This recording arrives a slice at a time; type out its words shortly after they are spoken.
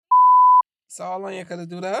So how long you could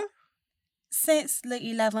do that? Since like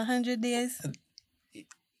 1100 days.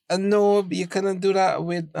 No, you couldn't do that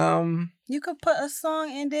with You could put a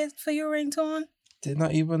song in this for your ringtone. Did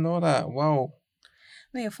not even know that. Wow.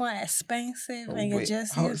 When your phone expensive and you Wait,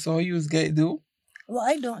 just how, use... so you get do? Well,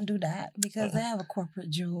 I don't do that because I have a corporate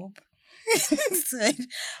job. So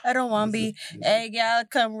I don't want to be, hey, y'all,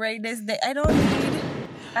 come rate this day. I don't need...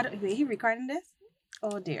 Wait, he recording this?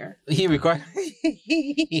 Oh, dear. He record.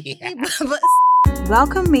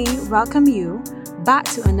 Welcome you back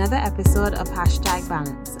to another episode of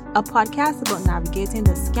 #Balance, a podcast about navigating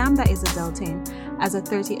the scam that is adulting as a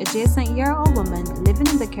 30-adjacent-year-old woman living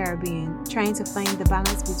in the Caribbean, trying to find the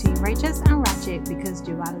balance between righteous and ratchet because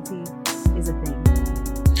duality is a thing.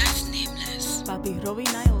 That's nameless. Papi Robbie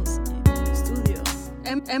Niles in the studio.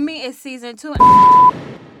 Emmy is season 2.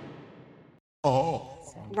 Oh.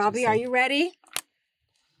 Robbie, are you ready?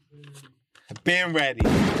 Been ready.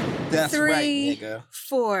 That's 3, right, nigga.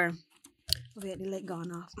 4. Wait, the light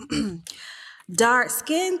gone off.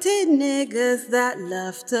 Dark-skinned niggas that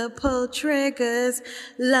love to pull triggers,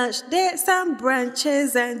 lunch dates and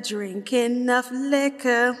brunches and drink enough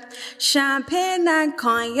liquor, champagne and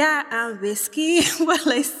cognac and whiskey while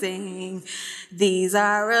I sing. These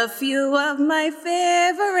are a few of my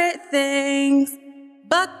favorite things.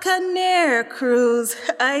 Buccaneer cruise,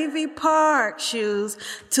 Ivy Park shoes,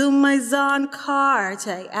 to my Zon cart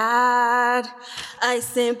I add. I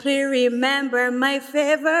simply remember my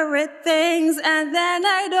favorite things and then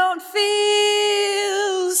I don't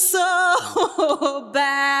feel so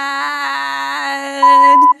bad.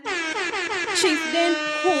 Chieftain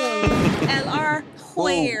who? LR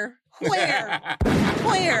where?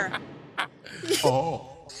 Where?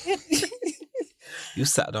 Oh. You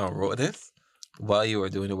sat down and wrote this? While you were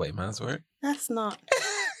doing the white man's work? That's not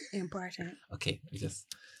important. Okay, just...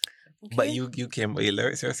 Okay. But you came with your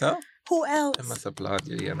lyrics yourself? Who else? I must applaud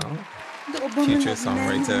you, you know? The woman Future has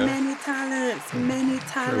songwriter. Many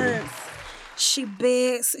talents. She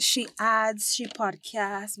bakes, she adds, she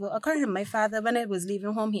podcasts. Well, according to my father, when I was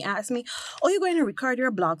leaving home, he asked me, "Oh, you're going to record your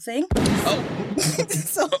blog thing?" Oh.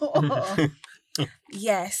 So,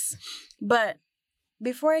 yes. But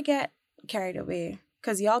before I get carried away,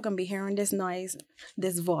 because y'all gonna be hearing this noise,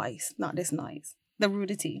 this voice, not this noise, the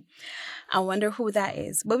rudity. I wonder who that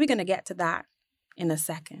is. But we're gonna get to that in a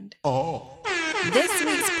second. Oh. This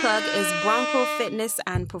week's plug is Bronco Fitness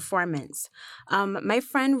and Performance. My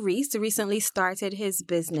friend Reese recently started his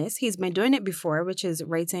business. He's been doing it before, which is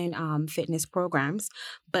writing fitness programs,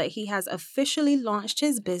 but he has officially launched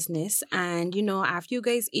his business. And, you know, after you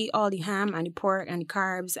guys eat all the ham and the pork and the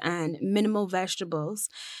carbs and minimal vegetables,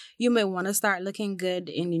 you may want to start looking good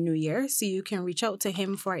in the new year. So you can reach out to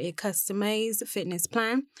him for a customized fitness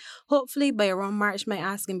plan. Hopefully by around March, my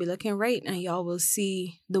ass can be looking right and y'all will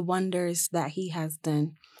see the wonders that he has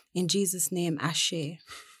done. In Jesus' name, Ashe.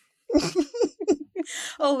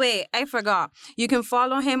 Oh, wait, I forgot. You can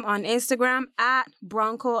follow him on Instagram at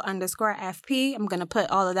Bronco_FP. I'm going to put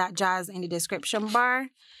all of that jazz in the description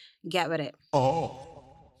bar. Get with it. Oh.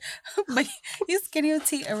 But you skin your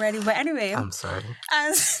teeth already. But anyway. I'm sorry.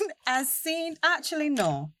 As seen, actually,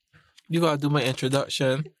 no. You gotta do my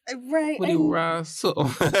introduction. Right. What do you so?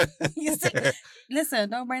 You see, listen,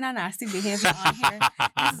 don't bring that nasty behavior on here.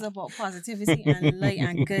 This is about positivity and light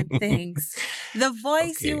and good things. The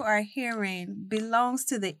voice you are hearing belongs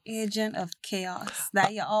to the agent of chaos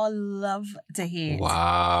that you all love to hear.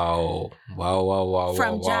 Wow. From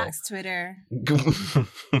wow. Jack's Twitter.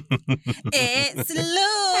 It's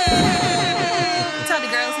Luke. Tell the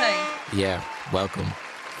girls hey. Yeah, welcome.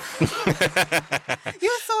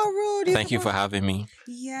 You're so rude. Thank you for having me.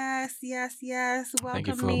 Yes. Welcome. Thank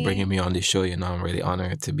you for bringing me on the show. You know, I'm really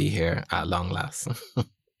honored to be here at long last.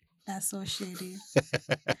 That's so shady.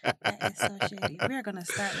 That is so shady. We're going to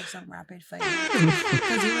start with some rapid fire.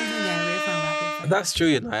 Because you wasn't getting ready for rapid fire. That's true.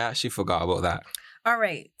 You know, I actually forgot about that. All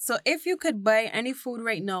right. So if you could buy any food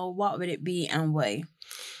right now, what would it be and why?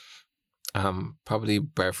 Probably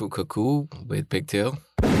barefoot cuckoo with pigtail.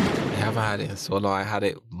 I haven't had it in so long. I had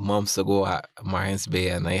it months ago at Marins Bay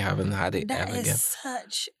and I haven't had it ever again. That is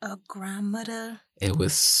such a grandmother. It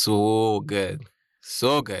was so good.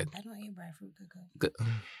 So good. I don't eat barefoot cuckoo. Good.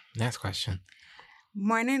 Next question.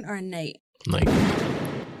 Morning or night? Like,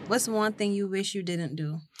 what's one thing you wish you didn't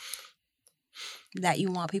do that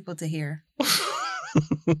you want people to hear?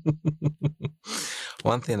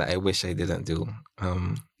 One thing that I wish I didn't do.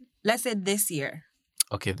 Let's say this year.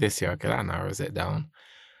 Okay, this year. Okay, that narrows it down.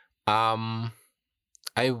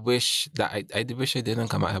 I wish that I wish I didn't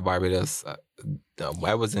come out of Barbados.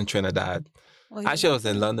 I was in Trinidad. Actually, I was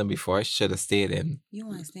in London before. I should have stayed in. You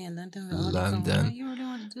want to stay in London? London. You really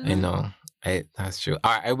want to do I know. That's true.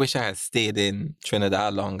 I wish I had stayed in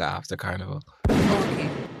Trinidad longer after Carnival. Okay,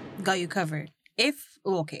 got you covered.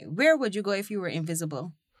 Where would you go if you were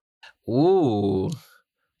invisible? Ooh.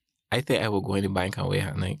 I think I would go in the bank and wait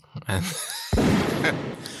at night. And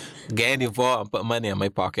get in the vault and put money in my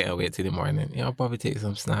pocket and wait till the morning. You know, probably take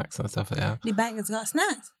some snacks and stuff like that. The bank has got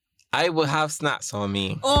snacks. I would have snacks on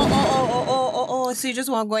me. Oh. So you just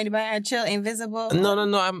want to go in the bank and chill invisible?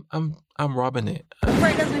 No. I'm robbing it.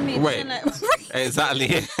 Right, doesn't mean Right. Exactly.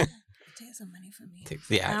 Take some money from me.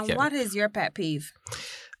 Yeah. And what is your pet peeve?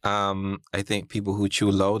 I think people who chew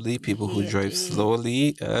loudly, people who drive it.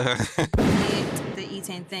 slowly. The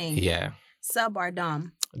eating thing. Yeah. Sub or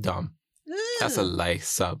dom? Dumb. That's a Ooh. lie.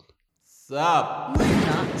 Sub. Sub. No, you're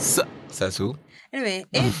not. Sub. Says who? Anyway,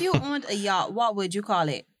 if you owned a yacht, what would you call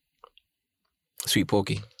it? Sweet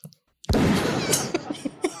pokey.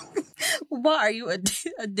 What are you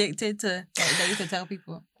addicted to that you can tell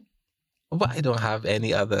people? But I don't have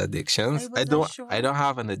any other addictions. I I wasn't don't. sure. I don't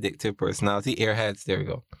have an addictive personality. Airheads. There we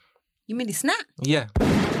go. You mean the snack? Yeah.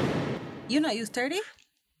 You not use 30?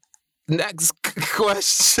 Next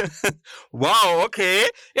question. Wow. Okay.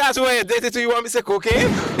 Yeah. So when you're addicted to, you want me to say cocaine?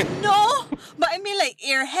 No, but I mean like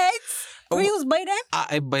earheads. Where you was buy them?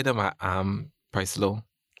 I buy them at Price Low.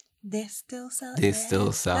 They still sell. They earheads.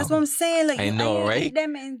 still sell. That's what I'm saying. Like I you know, ain't right? eat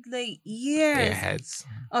them in like years. Airheads.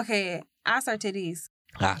 Okay, ass or titties?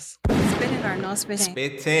 Ass. Spitting or no spitting?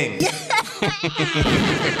 Spitting.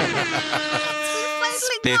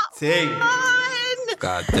 Spitting. Spitting.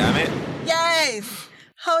 God damn it. Yes.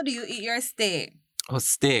 How do you eat your steak? Oh,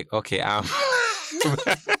 steak. Okay.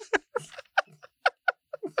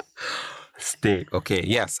 Steak. Okay.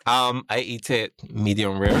 Yes. I eat it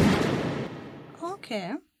medium rare.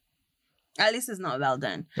 Okay. At least it's not well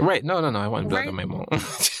done. Right. No. I want blood Right. on my mouth.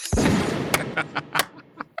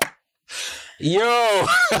 Yo.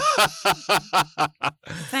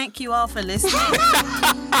 Thank you all for listening.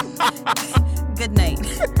 Good night.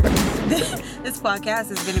 This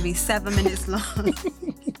podcast is going to be 7 minutes long.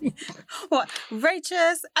 What?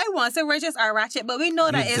 Righteous? I want to say righteous or ratchet, but we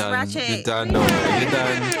know that it's ratchet. You done. No. You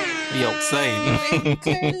done. We outside.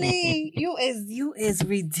 Clearly, you is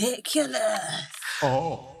ridiculous.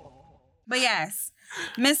 Oh. But yes,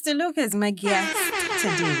 Mr. Luke is my guest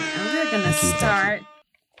today, and we're gonna start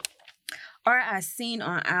or as seen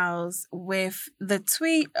on Owls with the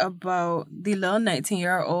tweet about the little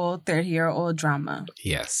 19-year-old, 30-year-old drama.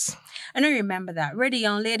 Yes. And I remember that. Where the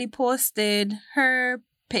young lady posted her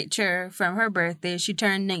picture from her birthday. She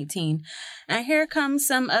turned 19. And here comes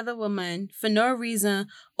some other woman for no reason.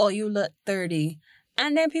 Oh, you look 30.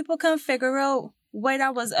 And then people can figure out why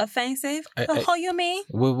that was offensive. How you mean?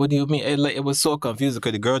 What do you mean? It was so confusing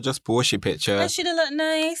because the girl just posted a picture. And she did look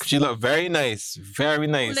nice. She looked very nice. Very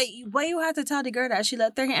nice. Like, why you had to tell the girl that she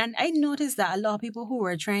looked 30? And I noticed that a lot of people who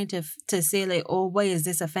were trying to say, like, oh, why is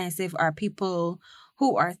this offensive are people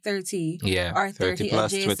who are 30 Yeah, or 30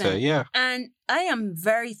 plus adjacent. Twitter, yeah. And I am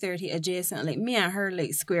very 30 adjacent. Like, me and her,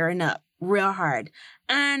 like, squaring up real hard.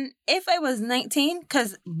 And if I was 19,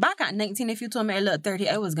 because back at 19, if you told me I look 30,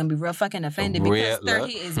 I was going to be real fucking offended because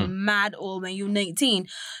 30 is mad old when you're 19.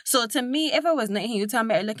 So to me, if I was 19, you tell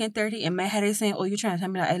me I looking 30, in my head is saying, oh, you trying to tell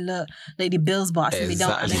me that I look like the Bills bossing me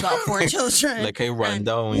down and I got 4 children. Like I run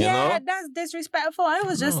down, you know? Yeah, that's disrespectful. I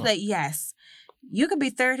was just like, yes, you could be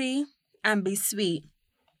 30 and be sweet.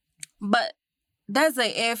 But that's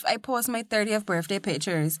like if I post my 30th birthday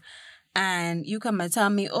pictures and you come and tell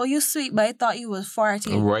me, oh, you sweet, but I thought you was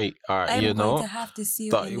 40. Right. I'm you know? going to have to see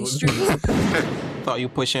you Thought in you the was- street. Thought you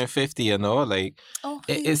pushing 50, you know? Like,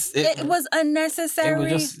 Okay. it was unnecessary.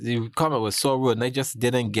 It was just, the comment was so rude. And I just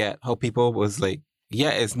didn't get how people was like, yeah,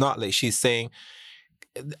 it's not like she's saying,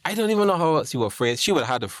 I don't even know how else you would phrase. She would have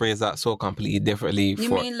had to phrase that so completely differently. You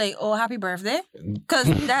mean like, oh, happy birthday? Because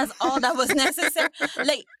that's all that was necessary.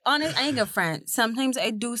 Like, honest, I ain't a friend. Sometimes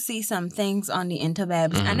I do see some things on the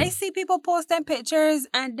interwebs and I see people posting pictures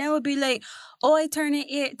and then would be like, oh, I turned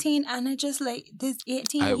 18 and I just like, this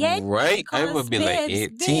 18 yet? Right? I would be like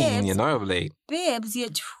Babes, 18, you know? I would be like Babes, you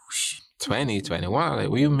 20, 21. Like,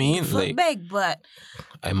 what do you mean? foot Like, big, but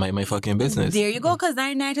I mind my fucking business. there you go, because I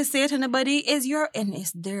ain't not to say it to nobody. And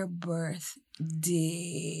it's their birthday.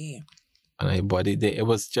 And I body day. It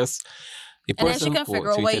was just the And then she person can who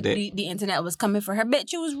figure out why tweeted it. the internet was coming for her.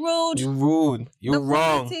 Bitch, you was rude. You rude. You The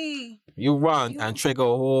wrong. quality. You wrong. And trigger a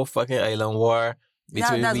whole fucking island war.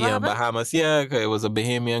 between that's me what and happened? Bahamas. Yeah, 'cause it was a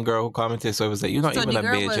Bahamian girl who commented. So it was like, you're not So even the a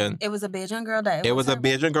girl Bajan. it was a Bajan girl that It was a her-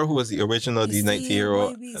 Bajan girl who was the original, You the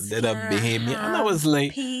 90-year-old. we Then a can't Bahamian. And I have was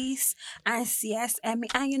like, peace and CSM,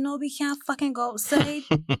 and you know we can't fucking go outside.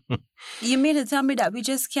 You mean to tell me that we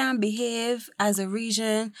just can't behave as a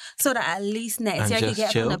region so that at least next And year I can just get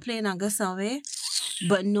up on chill? a plane and go somewhere?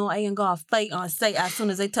 But no, I ain't gonna fight on sight as soon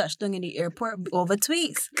as I touch down in the airport over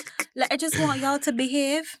tweets. Like, I just want y'all to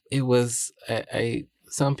behave. it was,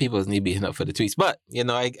 some people need beating up for the tweets. But, you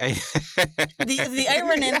know, I The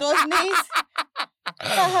irony in those knees.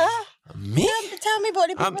 me? Tell me about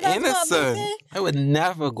the people I'm that's innocent. busy. I would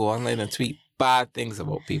never go online and tweet bad things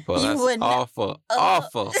about people. You That's would ne- awful.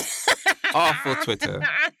 Awful. Awful Twitter.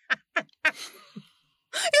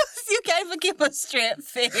 You can't even keep a straight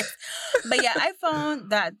face. But yeah, I found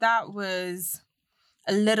that was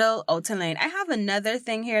a little out of lane. I have another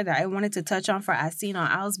thing here that I wanted to touch on for As Seen on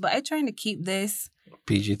Owls, but I'm trying to keep this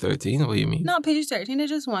PG-13? What do you mean? not PG-13. I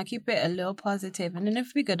just want to keep it a little positive. And then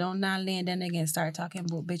if we go down that lane, then again start talking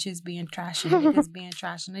about bitches being trash and niggas being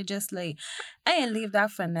trash. And I just like, I ain't leave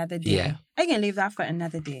that for another day. Yeah. I can leave that for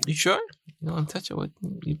another day. You sure? You don't touch it with...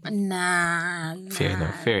 Nah.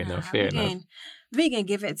 Fair enough. We can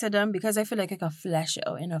give it to them because I feel like I can flesh it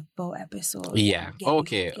out in a full episode. Yeah.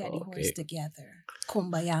 Get the horse together.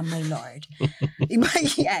 Kumbaya, my lord.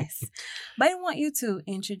 But yes. But I want you to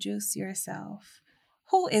introduce yourself.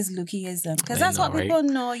 Who is Lukiism? Because that's know, what people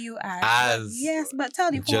know you as. Yes, but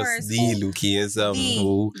tell the horse. Just the Lukiism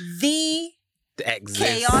who the exists.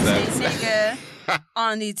 chaotic nigga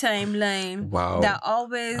on the timeline. Wow. That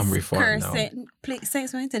always I'm reformed now. cursing. Please,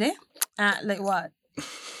 thanks for today. At like what?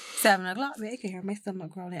 7 o'clock. I can hear my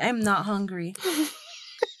stomach growling. I'm not hungry.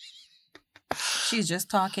 She's just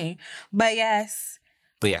talking. But yes.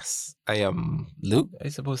 But yes, I am Luke. I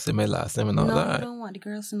supposed to say my last name and all No, that. you don't want the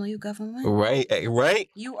girls to know you government. Right.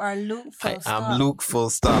 You are Luke full stop. I'm Luke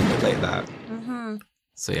full stop like that. Mm-hmm.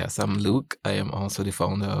 So yes, I'm Luke. I am also the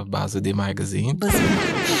founder of Basel Day Magazine.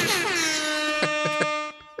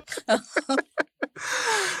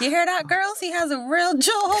 You hear that, girls? He has a real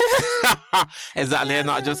job. Exactly, and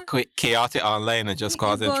not just chaotic online and just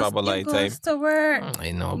causing trouble like time. goes to work. I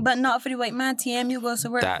know. But not for the white man. TMU goes to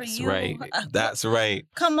work for you. That's right.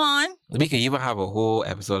 Come on. We could even have a whole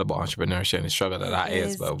episode about entrepreneurship and the struggle that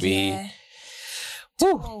is. But we...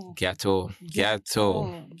 Ghetto.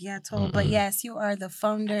 Mm-hmm. But yes, you are the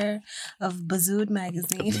founder of Bazood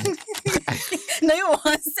Magazine. No, you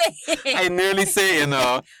won't say it. I nearly say,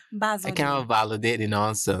 Bazodi. I can't validate the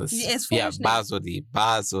nonsense. It's Bazodi.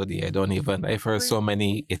 I've heard so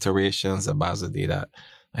many iterations of Bazodi that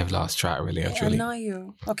I've lost track really and I truly. know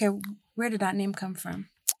you. Okay, where did that name come from?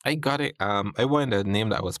 I got it. I wanted a name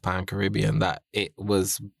that was Pan-Caribbean, that it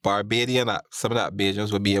was Barbadian, that some of that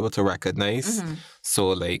Bajans would be able to recognize. Mm-hmm. So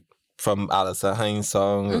like from Alissa Hines'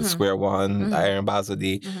 song, Square One, Iron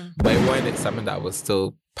Bazodi. But I wanted something that was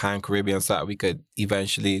still Pan-Caribbean so that we could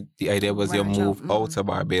eventually, the idea was you'll move out of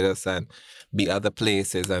Barbados and be other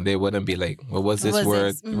places and they wouldn't be like, well, what's this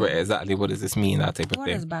word? Exactly, what does this mean? That type of What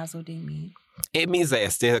thing. does Bazodi mean? It means like a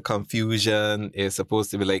state of confusion. It's supposed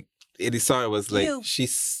to be like, the song was like,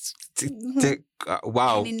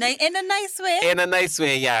 wow. In a nice way. In a nice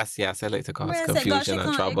way, yes. I like to cause confusion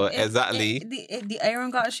and trouble. Exactly. The iron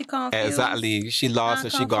got she confused. Exactly. She lost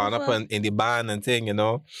and she gone up in the band and thing,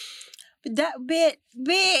 But that bit,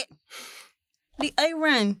 the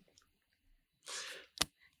iron.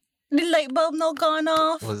 The light bulb no gone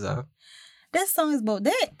off. What's that? This song is about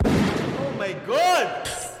that. Oh my God!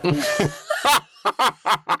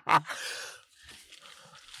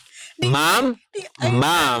 Ma'am?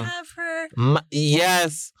 Have her.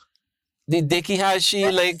 Yes. The Dickie has she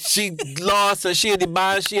lost and she in the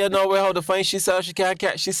band, she don't know where how to find herself, she can't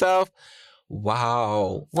catch herself.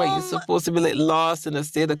 Wow. What, you supposed to be like lost in a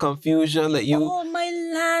state of confusion? Like you. Oh my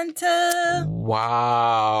lantern.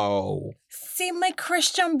 Wow. See, my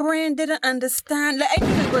Christian brain didn't understand. Like I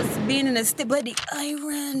knew it was being in a state, but the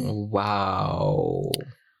iron. Wow.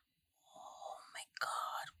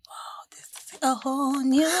 A whole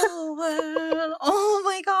new world. Oh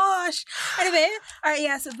my gosh. Anyway, all right,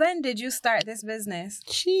 yeah, so when did you start this business?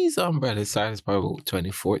 Jeez, umbrella started probably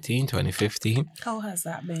 2014, 2015. How has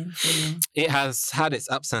that been for you? It has had its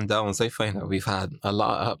ups and downs. I find that we've had a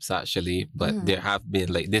lot of ups actually, but there have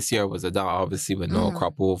been, like this year was a down obviously with no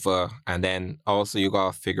crop over. And then also you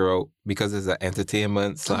gotta figure out, because it's an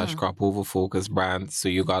entertainment / crop over focused brand, so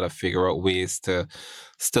you gotta figure out ways to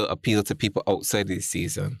still appeal to people outside the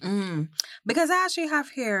season. Because I actually have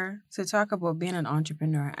here to talk about being an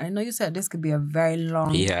entrepreneur. And I know you said this could be a very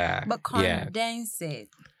long, but condense it.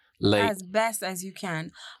 Like, as best as you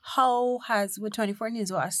can. How has, with 2014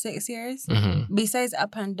 is what, 6 years? mhm. Besides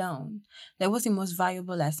up and down, like what's the most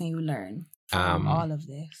valuable lesson you learned from all of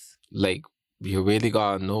this? Like, you really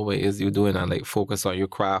gotta know what it is you're doing and like focus on your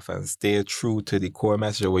craft and stay true to the core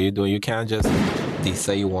message of what you're doing. You can't just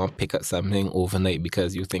decide you want to pick up something overnight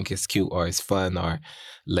because you think it's cute or it's fun or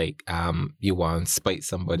like you want to spite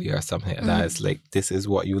somebody or something like that. It's like, this is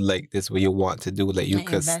what you like, this is what you want to do. Like, you And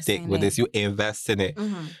could invest stick in with it. this, you invest in it,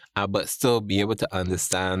 but still be able to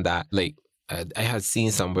understand that, like, I had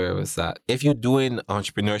seen somewhere was that if you're doing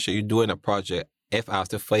entrepreneurship, you're doing a project, if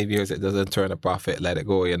after 5 years it doesn't turn a profit, let it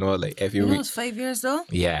go, you know? Like, if You you... know it's 5 years though?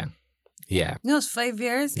 Yeah. You know it's 5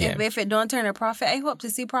 years? Yeah. If it don't turn a profit, I hope to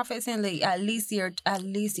see profits in like at least year 2. At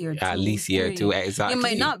least year 3. two, exactly. You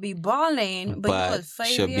might not be balling, but you know it's 5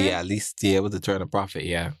 should years. be at least be able to turn a profit,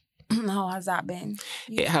 yeah. How has that been?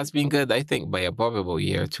 It has been good, I think, by probably about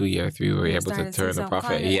year 2, year 3, we were You able to started to see turn a some profit.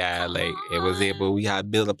 kind of- Yeah, Come like it was able, we had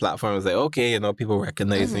built a platform. It was like, okay, you know, people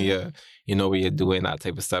recognizing you know what you're doing, that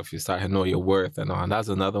type of stuff. You start to know your worth and all. And that's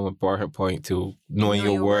another important point too, knowing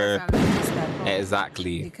Know your worth. and letting it step up.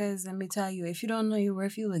 Exactly. Because let me tell you, if you don't know your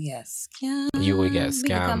worth, you will get scammed. You will get We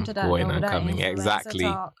can come scammed to that going though, and that coming. influencer Exactly.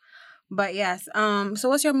 talk. But yes, so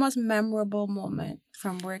what's your most memorable moment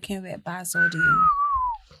from working with Basil D?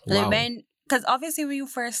 Wow. Because obviously when you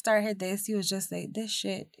first started this, you was just like, this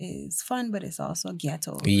shit is fun, but it's also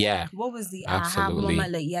ghetto. Yeah, What was the absolutely. aha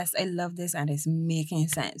moment? Like, yes, I love this and it's making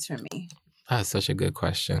sense for me. That's such a good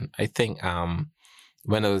question. I think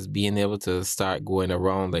when I was being able to start going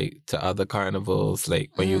around like to other carnivals, like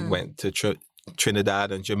when you went to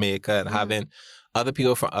Trinidad and Jamaica and having other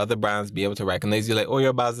people from other brands be able to recognize you, like, oh,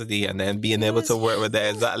 you're Basil D, and then being able to work with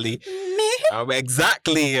that exactly.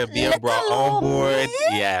 Exactly, and being brought on board.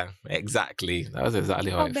 Yeah, exactly. That was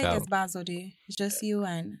exactly how How it big felt. is Basil D? It's just you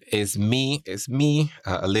and... It's me.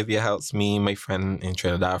 Olivia helps me. My friend in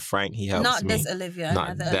Trinidad, Frank, he helps Not me. this Olivia, Not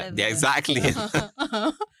another that. Olivia. Yeah, exactly.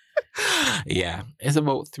 Yeah, it's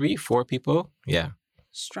about 3-4 people. Yeah,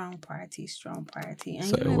 Strong party. And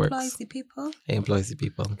So you it employ works. the people? it employs the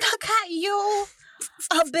people. Look at you,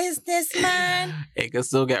 a businessman. It can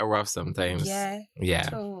still get rough sometimes. Yeah. Yeah,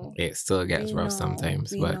 So it still gets we rough know,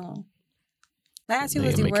 sometimes, we but know. I asked you, you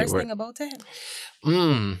what's the make it worst work. thing about it?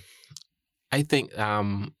 I think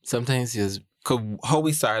sometimes is how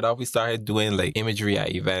we started doing like imagery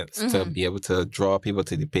at events to be able to draw people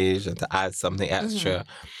to the page and to add something extra.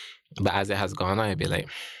 But as it has gone on, I'd be like,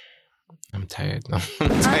 I'm tired.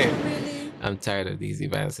 I'm tired. Really? I'm tired of these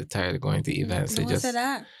events. I'm tired of going to events. Who It just said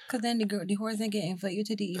that? Because then the whores didn't get invite you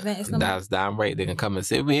to the event. It's not that's damn right. They can come and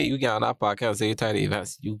say, wait, you get on that podcast and say you're tired of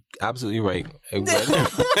events. You absolutely right.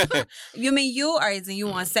 You mean you, or is it you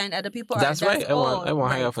want to send other people? Or That's right. I want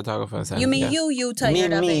right. hire a photographer and send You it, mean yeah. you tired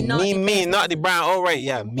of it? Not the me, business. not the brand. All right,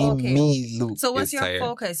 yeah, Okay. me, Luke. So what's is your tired.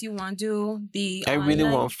 focus? You want to do the I really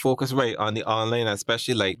online? want to focus right on the online,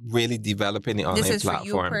 especially like really developing the online This is platform.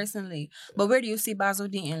 for you personally. But where do you see Basil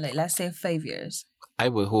D in, like, let's say 5 years? I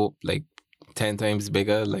would hope like 10 times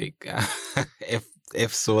bigger, like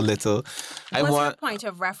if so little. I What's your want. point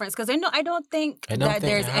of reference? Because I don't think I don't that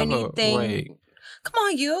think there's I have anything. right. Come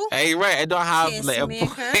on, you. Hey, right. I don't have Kiss like a maker.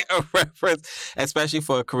 point of reference, especially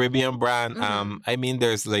for a Caribbean brand. I mean,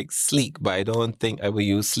 there's like Sleek, but I don't think I will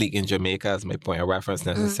use Sleek in Jamaica as my point of reference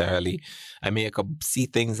necessarily. I mean, I could see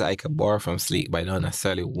things that I could borrow from Sleek, but I don't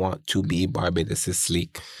necessarily want to be Barbados'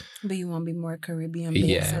 Sleek. But you want to be more Caribbean based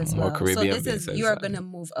Yeah, as more well. Caribbean So this based, is you're exactly. gonna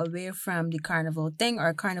move away from the carnival thing,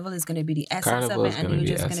 or carnival is gonna be the essence Carnival of is it, and gonna you're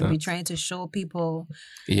be just gonna be essence. trying to show people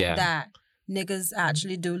Yeah. that niggas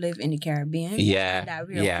actually do live in the Caribbean. Yeah, And that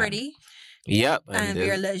we're yeah. pretty Yep. and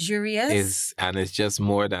we're luxurious. It's just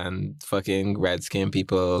more than fucking red skin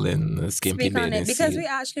people in skimpy Speak on bathing it, because suit. we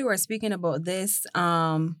actually were speaking about this,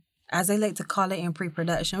 as I like to call it, in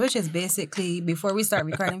pre-production, which is basically before we start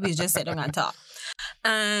recording, we just sit down and talk.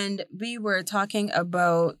 And we were talking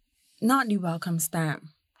about not the welcome stamp,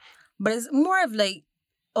 but it's more of like,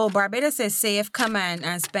 oh, Barbados is safe, come on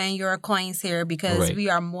and spend your coins here because Right. we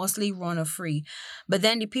are mostly Rona free. But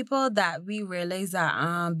then the people that we realize that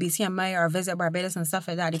BCMI or Visit Barbados and stuff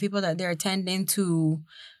like that, the people that they're tending to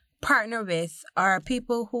partner with are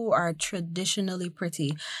people who are traditionally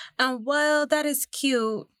pretty. And while that is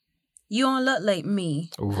cute, you don't look like me.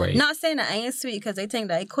 Right. Not saying that I ain't sweet, because I think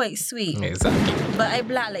that I quite sweet. Exactly. But I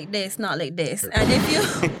black like this, not like this. And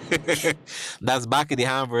if you... That's back of the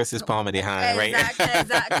hand versus palm of the hand, right?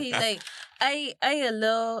 Exactly. Like, I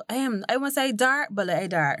won't say dark, but like I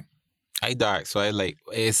dark. I dark, so I like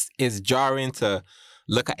it's jarring to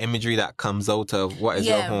look at imagery that comes out of what is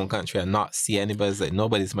your Yeah. home country and not see anybody's like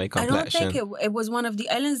nobody's my I complexion. don't think it was one of the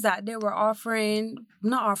islands that they were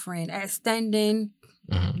extending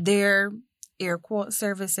Mhm. their air quote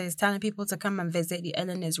services, telling people to come and visit. The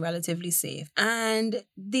island is relatively safe. And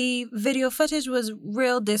the video footage was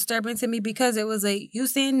real disturbing to me because it was like you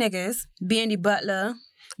seeing niggas being the butler,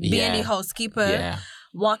 being the Yeah. housekeeper, Yeah.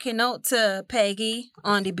 walking out to Peggy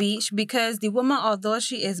on the beach because the woman, although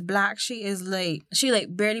she is black, she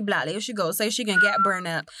barely black. Like if she goes, say she can get burned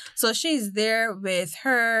up. So she's there with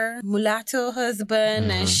her mulatto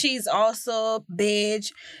husband and Mhm. she's also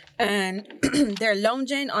beige and they're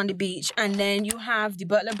lounging on the beach. And then you have the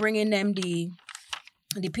butler bringing them the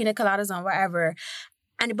pina coladas and whatever.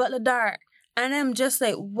 And the butler dark. And I'm just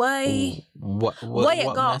like, why? What Why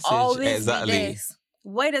it got message always exactly? be this?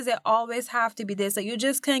 Why does it always have to be this? So you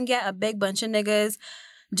just can't get a big bunch of niggas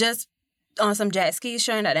just on some jet skis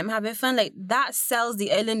showing that them having fun. Like that sells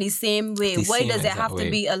the island the same way. The Why same does it exact have to way.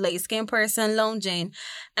 be a light skinned person lounging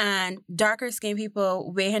and darker skinned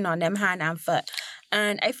people weighing on them hand and foot?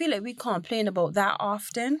 And I feel like we complain about that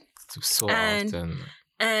often. So And- often.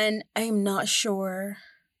 And I'm not sure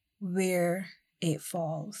where it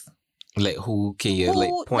falls. Like who can you like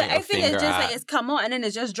Who- point I a feel finger it's just at? like it's come on and then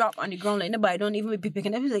it's just dropped on the ground. Like nobody don't even be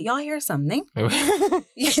picking up. It's like, y'all hear something?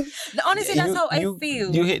 Honestly, that's how I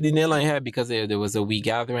feel. You hit the nail on the head because there was a We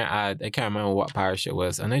Gathering ad. I can't remember what parish it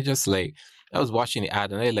was. And I just like, I was watching the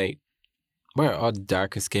ad and I like, where are all the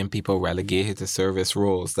darker skinned people relegated to service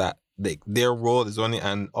roles that their role is only,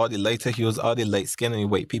 and all the lighter hues, all the light skinned and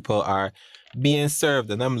white people are being served.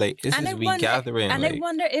 And I'm like, this And is I We wonder- Gathering. And like, I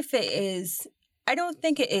wonder if it is, I don't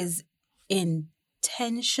think it is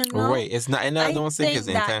intentional. right. It's not, and I don't think it's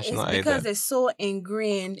that intentional it's because either. it's so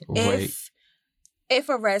ingrained. Right. If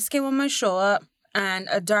a red skinned woman show up and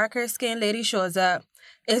a darker skinned lady shows up,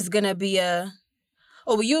 it's gonna be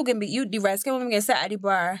the red skinned woman can sit at the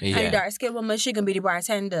bar and Yeah. the dark skinned woman she can be the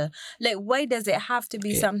bartender. Like why does it have to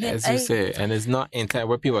be something? As you say, and it's not intent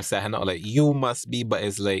where people are saying, "No, like you must be," but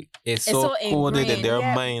it's like it's so coded in ingrained, their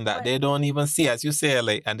yeah, mind that but- they don't even see. As you say,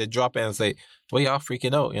 like, and they drop it and say, "Well, y'all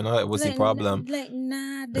freaking out," you know, like, what's the like, problem?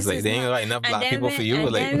 Nah, this It's like is they ain't not. got enough And black then people when, for you.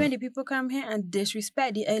 and Like, then when the people come here and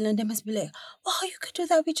disrespect the island, they must be like, "Oh, you could do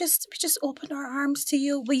that. We just opened our arms to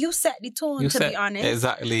you. Well, you set the tone, you to said be honest."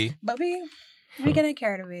 exactly. But we getting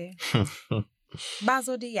carried away.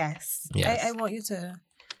 Bazo D, yes. Yes. I want you to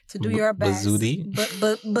do your best. Bazoudi?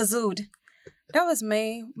 Bazood. That was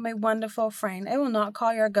my wonderful friend. I will not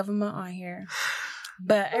call your government on here.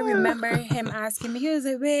 But I remember him asking me, he was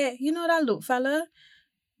like, wait, you know that look fella?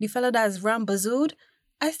 The fella that's run Bazood?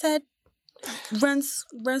 I said, runs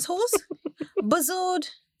who's? Bazood.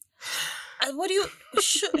 What do you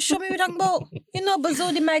show me what you're talking about? You know,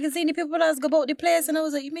 Bazood, the magazine, the people that's go about the place. And I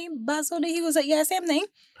was like, you mean Bazood? He was like, yeah, same thing.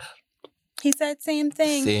 He said same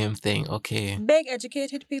thing. Same thing. Okay. Big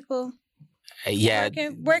educated people. Yeah.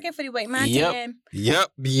 Working for the white man. Yep. TM.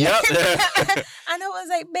 Yep. And I was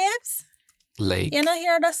like, babes, Like, you know,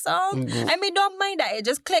 hear the song? Mhm. I mean, don't mind that. It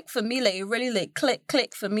just clicked for me. Like, it really, like,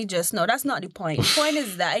 click for me just now. That's not the point. The point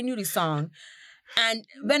is that I knew the song. And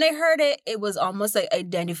when I heard it, it was almost like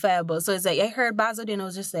identifiable. So it's like, I heard Basil, and I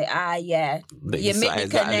was just like, yeah. You make the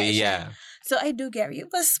connection. Yeah. So I do get you.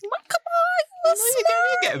 But smart, come on.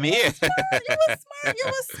 You get me. You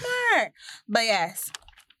was smart. But yes.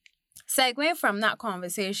 Segueing from that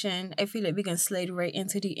conversation, I feel like we can slide right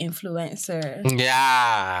into the influencer.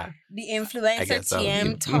 Yeah. The I influencer guess so.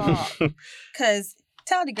 TM talk. Because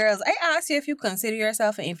tell the girls, I asked you if you consider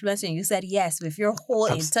yourself an influencer, and you said yes with your whole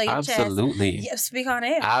entire chest. Absolutely. Yeah, speak on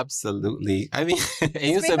it. Absolutely. I mean, it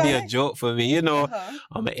used to be a joke for me, you know, Uh-huh.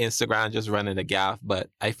 on my Instagram, just running a gaff. But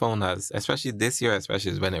I found us, especially this year,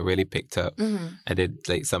 especially is when it really picked up. Mhm. I did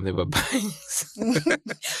like something about banks.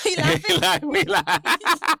 He laughing? we laugh.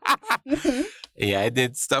 Mhm. Yeah, I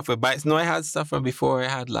did stuff with bikes. No, I had stuff from before. I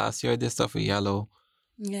had last year. I did stuff with Yellow,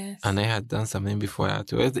 Yes. and I had done something before that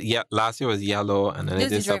too. Yeah, last year was Yellow, and then I This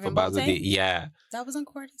did is stuff driving with Basil boat D. thing? Yeah, That wasn't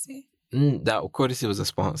courtesy. that courtesy was a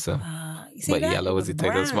sponsor. You see But that? Yellow It was the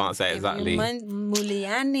title brand. sponsor, It was exactly.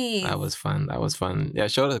 Muliani. That was fun. That was fun. Yeah,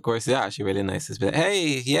 shout out to course. Yeah, actually really nice to be like,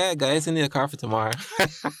 hey, yeah, guys, I need a car for tomorrow.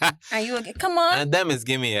 And you would come on. And them is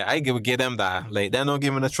give me it. I give them that. Like, they don't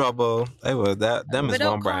give me the trouble. I will. Them is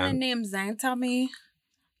Without one calling brand. names, Zane, tell me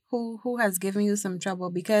who has given you some trouble,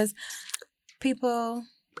 because people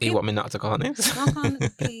You want me not to call names? don't call them,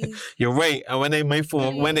 please. You're right. And when my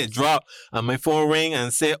phone, when it drop, and my phone ring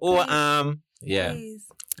and say, oh, yeah, Please.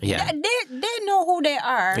 yeah. They know who they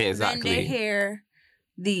are. Yeah, exactly. When they hear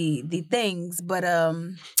the things, but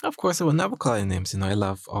Of course, I will never call your names. You know, I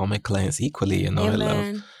love all my clients equally. You know, I love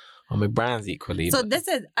amen. Or my brands equally. So but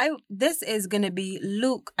this is gonna be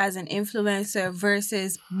Luke as an influencer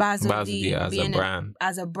versus Basil D as a being brand.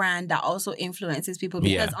 as a brand that also influences people.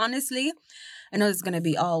 Because honestly, I know it's gonna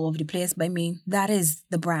be all over the place, but I mean that is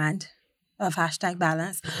the brand of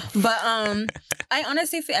 #balance. But I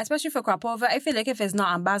honestly feel, especially for crop over, I feel like if it's not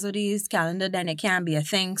on Basil D's calendar, then it can't be a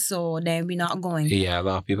thing. So then we're not going. Yeah, a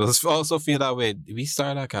lot of people also feel that way. We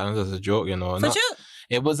started our calendar as a joke, you know. For sure.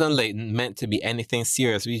 It wasn't like meant to be anything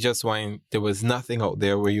serious. We just wanted, there was nothing out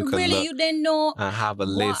there where you could Really, look you didn't know and have a what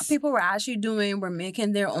list. people were actually doing. Were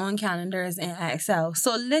making their own calendars in Excel.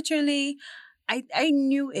 So literally, I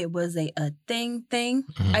knew it was a thing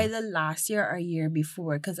Mhm. either last year or year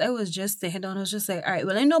before, because I was just sitting down. I was just like, all right,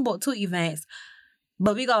 well, I know about 2 events,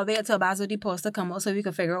 but we gotta wait till Basil D post to come out so we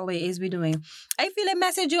can figure out what it is we doing. I feel like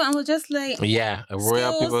message you and was just like, Yeah,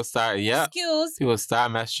 royal people start, excuse, people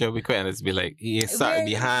start messaging we and it's be like, you start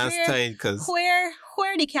the hands tight because where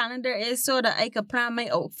the calendar is so that I could plan my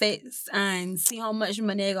outfits and see how much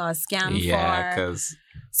money I gotta scam yeah, for. because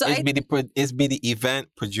So it's be the event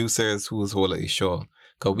producers who's holding the show.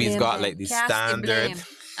 Because we've got like the standard.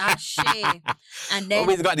 And then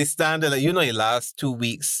Always got the standard, like, you know, the last 2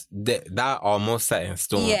 weeks that almost set in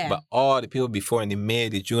stone. Yeah. But all the people before in the May,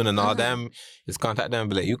 the June, and all them, just contact them and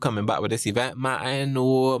be like, you coming back with this event? Man, I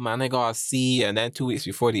know, man, I gotta see. And then 2 weeks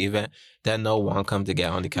before the event, then no one come to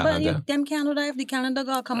get on the calendar. But them calendar, if the calendar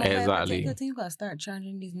gotta come over, Exactly. you gotta start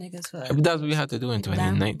charging these niggas for. That's what we had to do in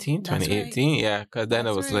 2019, That's 2018. right. Yeah, because then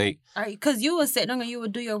That's it was right. like, All right, because you would sit down and you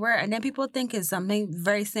would do your work, and then people think it's something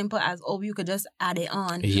very simple as, oh, you could just add it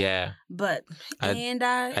on. yeah. But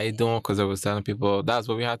I don't, because I was telling people that's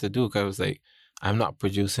what we had to do. Because I was like, I'm not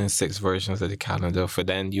producing 6 versions of the calendar for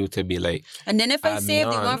then you to be like, and then if I add me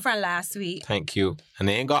saved the on. one from last week, thank you. And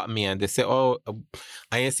they ain't got me. And they say, oh,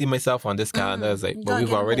 I ain't see myself on this calendar. It's like, You but gotta we've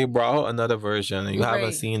get already it. brought out another version and you haven't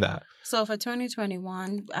Right. seen that. so for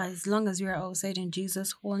 2021, as long as you're outside in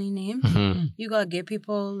Jesus' holy name, Mhm. you gotta give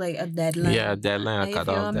people like a deadline. Yeah, deadline. I If cut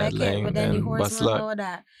you off don't make deadline. it within the And bust horseman luck. know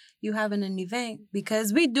that you having an event,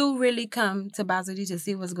 because we do really come to Basil D to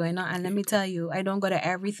see what's going on. And let me tell you, I don't go to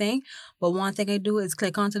everything, but one thing I do is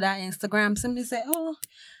click onto that Instagram. Somebody say, "Oh,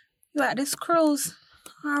 you at this cruise?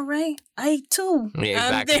 All right, I too." Yeah,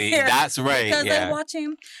 am exactly. there." That's right. Because Yeah. I'm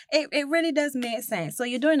watching. It really does make sense. So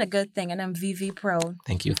you're doing a good thing, and I'm VV proud.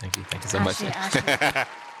 Thank you so much. Ashley.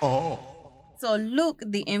 Oh. So Luke,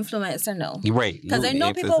 the influencer, no. You're right. Because I Luke know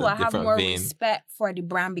Apes people is will a have different more vein. respect for the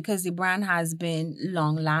brand because the brand has been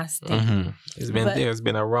long lasting. Mhm. It's been But- there. It's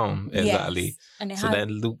been around. Exactly. Yes. And it So has, then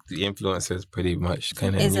Luke, the influencer, is pretty much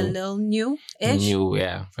kind of is a new. little new-ish. New,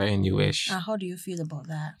 yeah. Very newish. How do you feel about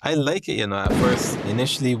that? I like it, you know. At first,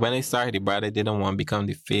 initially, when I started the brand, I didn't want to become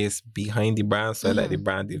the face behind the brand. So I let the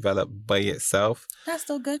brand develop by itself. That's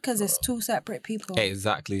still good because it's 2 separate people.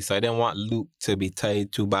 Exactly. So I didn't want Luke to be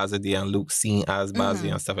tied to Basil D and Luke seen as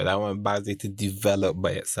Basil and stuff like that. I want Basil to develop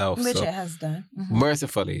by itself. Which so it has done.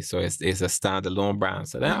 mercifully. So it's a standalone brand.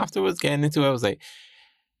 So then afterwards getting into it, I was like,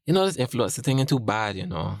 you know, this influencer thing ain't too bad, you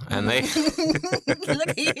know. And like Look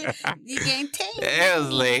at you. You getting tamed. it was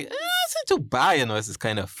like, it's not too bad, you know, this is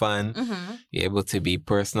kind of fun. You're able to be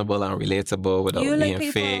personable and relatable without You like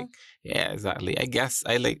being people. fake. Yeah, exactly. I guess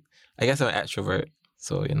I'm an extrovert.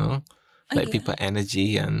 So, you know, like get people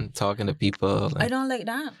energy and talking to people. I and- don't like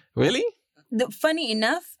that. Really? Funny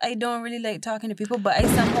enough, I don't really like talking to people, but I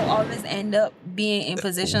somehow always end up being in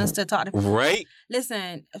positions to talk to people. Right?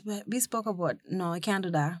 Listen, we spoke about, no, I can't do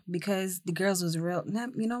that because the girls was real.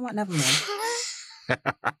 You know what? Never mind.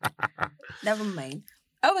 Never mind.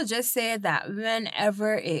 I would just say that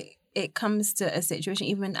whenever it comes to a situation,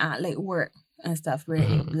 even at like work and stuff, where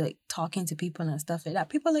like talking to people and stuff like that,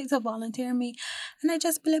 people like to volunteer me, and I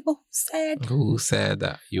just be like, "But Who said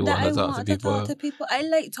that you that want I to talk want to to talk people? to people?" I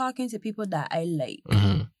like talking to people that I like,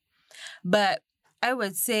 Mhm. but I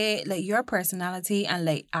would say like your personality and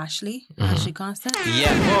like Ashley Constant, Yeah.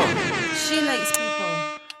 Oh. she likes people.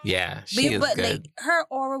 Yeah. She is But good. like her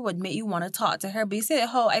aura would make you want to talk to her. But you say,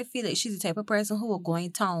 "Oh, I feel like she's the type of person who will go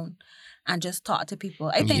in town and just talk to people."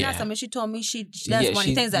 I think Yeah. that's something she told me. That's Yeah, one of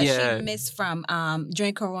the things that yeah. she missed from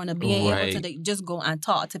during Corona, being able to Right. like, just go and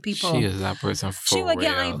talk to people. She is that person for She would real.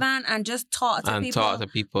 get on a van and just talk to and people. talk to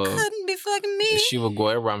people. Couldn't be fucking me. She would go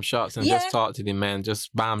at rum shops and Yeah. just talk to the men,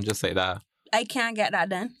 just bam, just like that. I can't get that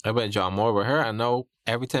done. I went John Moore with her. I know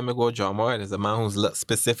every time I go John Moore, there's a man who's looked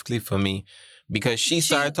specifically for me. Because she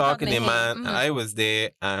started talking to the talking to man, him. and I was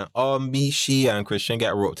there, and all me, she, and Christian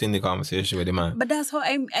got roped in the conversation with the man. But that's how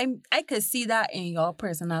I could see that in your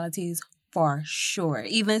personalities for sure.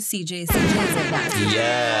 Even CJ's like that.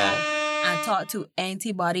 Yeah. And talk to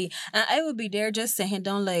anybody. And I would be there just sitting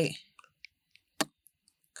down like,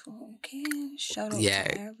 cool. Okay, shout out Yeah.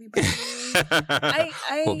 to everybody.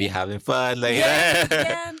 I Hope you're having fun. Like,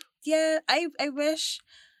 yeah. I wish.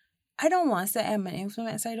 I don't want to say I'm an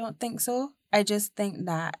influencer. I don't think so. I just think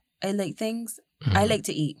that I like things. I like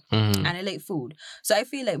to eat Mhm. and I like food. So I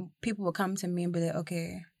feel like people will come to me and be like,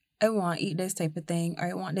 okay, I want to eat this type of thing or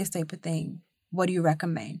I want this type of thing. What do you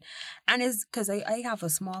recommend? And it's because I have a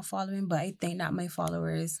small following, but I think that my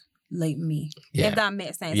followers like me. Yeah. If that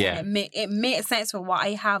makes sense. Yeah. And it makes sense for what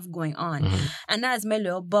I have going on. Mhm. And that's my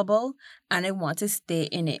little bubble. And I want to stay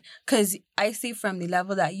in it. Because I see from the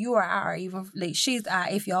level that you are at, or even like she's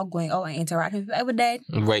at, if y'all going out and interacting with people, I would dead.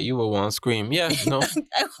 Right, you would want to scream. Yeah, no,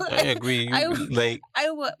 I agree. I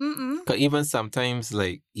would, Cause even sometimes,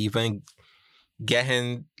 like, even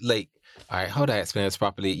getting, like, all right, how do I explain this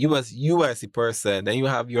properly? You as the person, then you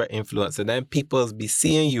have your influence, and then people be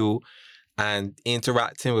seeing you and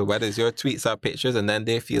interacting with whether it's your tweets or pictures, and then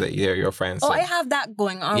they feel like you're your friends. Oh, So, I have that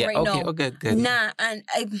going on yeah, right okay, now. oh, good. Nah, and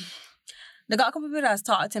they got a couple people that's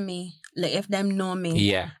talked to me, like if them know me.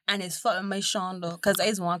 Yeah. And it's fucking my shondo, because I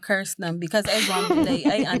just want to curse them, because I just want to be like,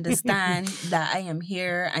 I understand that I am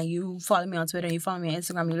here, and you follow me on Twitter, and you follow me on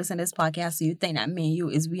Instagram, you listen to this podcast, so you think that me and you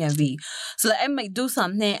is V&V. So like, I might do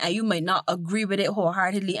something, and you might not agree with it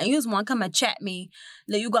wholeheartedly, and you just want to come and chat me,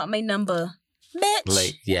 like you got my number. Bitch.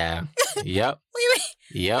 Like, yeah. Yep. What you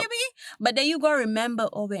mean? Yep. Maybe. But then you gotta remember,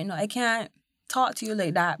 oh wait, no, I can't talk to you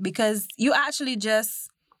like that, because you actually just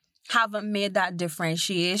haven't made that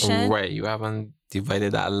differentiation. Right. You haven't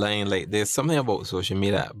divided that line. Like, there's something about social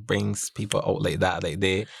media that brings people out like that. Like,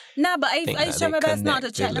 they... Nah, but I think that try they my best not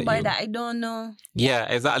to connected chat like nobody you. that I don't know. Yeah,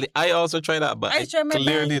 exactly. I also try that, but I try my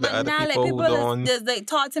clearly best, the but other nah, people like who don't... just like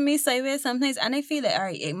talk to me sideways sometimes, and I feel like, all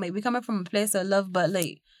right, it might be coming from a place of love, but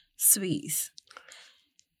like, sweets.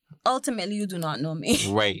 Ultimately, you do not know me.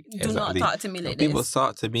 Right, Do not talk to me like People this.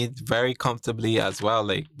 talk to me very comfortably as well.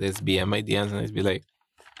 Like, there's be in my DMs and they'd be like,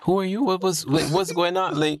 who are you? What's going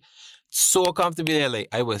on? Like, so comfortably there. Like,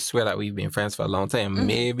 I would swear that we've been friends for a long time. Mhm.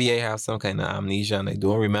 Maybe I have some kind of amnesia and I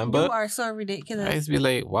don't remember. You are so I ridiculous. just be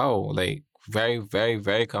like, wow, like, very, very,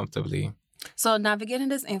 very comfortably. So navigating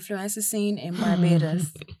this influencer scene in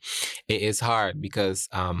Barbados. It is hard because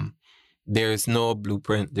there's no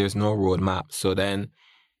blueprint, there's no roadmap. So then,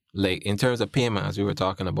 like, in terms of payment, as we were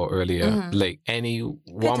talking about earlier, Mhm. like, any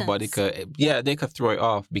one body could, they could throw it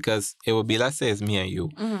off, because it would be, let's say it's me and you,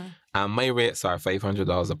 Mm-hmm. and my rates are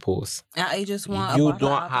 $500 a post. And I just want You a bottle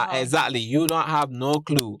don't of have, alcohol. exactly, you don't have no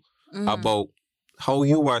clue Mhm. about how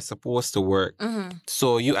you are supposed to work. Mhm.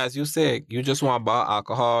 So you, as you said, you just want bar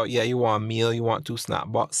alcohol. Yeah, you want a meal, you want 2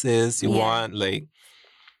 snack boxes, you Yeah. want, like,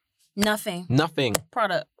 Nothing. nothing.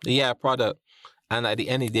 Product. Yeah, product. And at the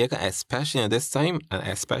end of the day, especially in this time, and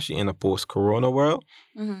especially in a post-corona world,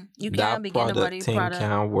 Mm-hmm. You that can't be getting product nobody thing product.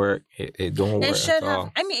 can't work. It don't work It should at have.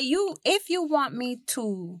 all. I mean, if you want me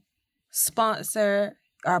to sponsor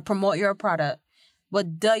or promote your product, but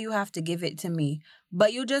you have to give it to me.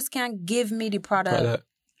 But you just can't give me the product Product.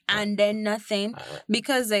 and then nothing.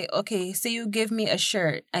 Because, like, okay, say you give me a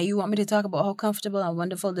shirt and you want me to talk about how comfortable and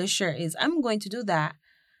wonderful this shirt is. I'm going to do that.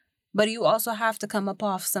 But you also have to come up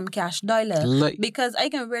off some cash dollar. Like, Because I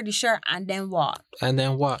can wear the shirt and then what? and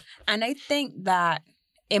then what? And I think that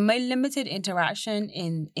in my limited interaction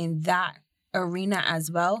in that arena as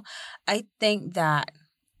well, I think that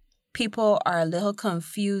people are a little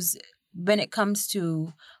confused when it comes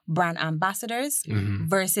to brand ambassadors Mhm.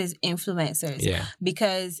 versus influencers. Yeah.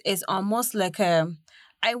 Because it's almost like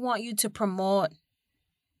I want you to promote,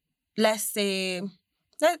 let's say,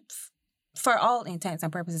 for all intents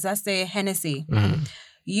and purposes, let's say Hennessy. Mhm.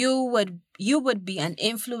 You would be an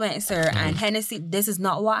influencer and Hennessy, this is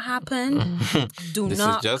not what happened. Do This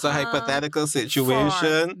not is just a come hypothetical for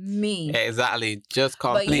situation. me. Exactly. Just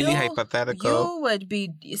But completely you hypothetical. would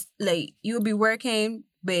be like, you would be working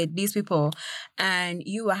with these people and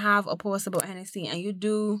you will have a post about Hennessy and you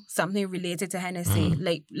do something related to Hennessy. Mm-hmm.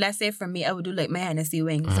 Like, let's say for me, I would do like my Hennessy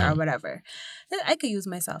wings or whatever. I could use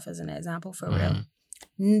myself as an example for real.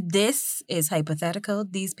 This is hypothetical.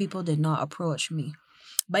 These people did not approach me.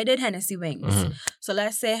 But I did Hennessy wings. Mhm. So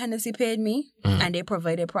let's say Hennessy paid me and they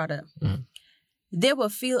provided product. Mhm. They will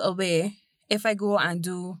feel a way if I go and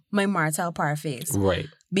do my Martell parfaits. Right.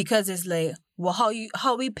 Because it's like, well,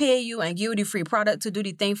 how we pay you and give you the free product to do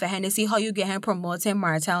the thing for Hennessy, how you get him promoting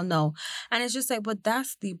Martell, no. And it's just like, but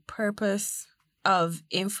that's the purpose of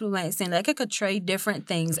influencing. Like, I could try different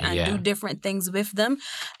things and Yeah. do different things with them.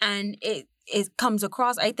 And it comes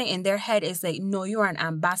across, I think, in their head, it's like, no, you're an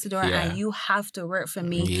ambassador Yeah. and you have to work for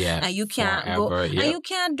me. Yeah. And you can't go, Forever, and yep. you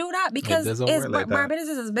can't do that because doesn't work like that. Barbados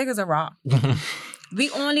is as big as a rock. We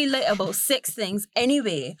only like about 6 things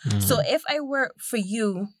anyway. So if I work for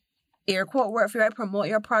you air quote work for you, I promote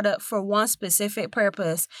your product for one specific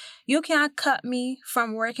purpose. You can't cut me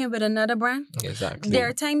from working with another brand. Exactly. There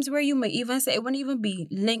are times where you may even say, it wouldn't even be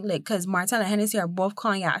linked, like, because Martell and Hennessy are both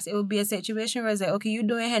cognacs. It would be a situation where it's like, okay, you're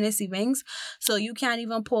doing Hennessy wings, so you can't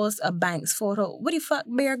even post a Banks photo. What the fuck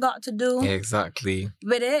Bear got to do Exactly.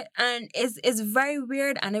 with it? And it's very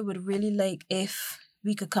weird, and I would really like if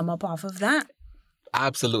we could come up off of that.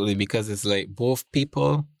 Absolutely, because it's like both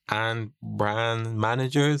people and brand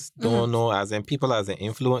managers don't know, as in people as in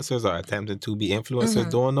influencers or attempting to be influencers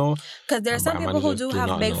don't know. Because there are And some brand people who managers do do have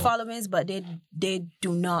not big know. followings, but they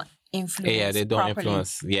do not influence. Yeah, they don't properly.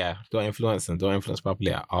 influence. Yeah, don't influence and don't influence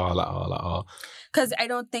properly at all. Because I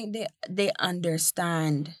don't think they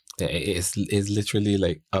understand. It's literally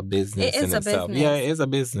like a business It is in a itself. business. Yeah, it is a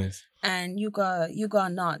business. And you got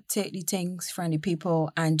not take the things from the people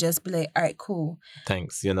and just be like, all right, cool.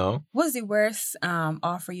 Thanks, you know. What's the worst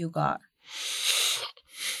offer you got?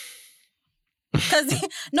 Because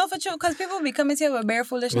no, for sure. Because people be coming to you with bare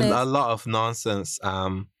foolishness. With a lot of nonsense.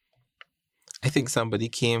 I think somebody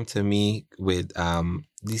came to me with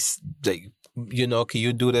this, like, you know, can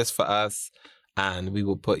you do this for us? And we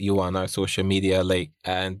will put you on our social media, like,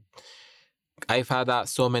 and I've had that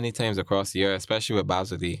so many times across the year, especially with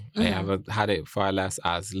Bazadi. I haven't had it far less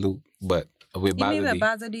as Luke, but with You mean with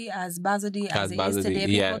Bazadi. Bazadi as it is Bazadi, today?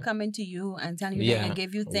 People yeah. coming to you and telling you they can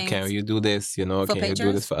give you things. Can you do this? You know, For can you do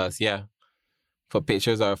pictures? this for us? Yeah. For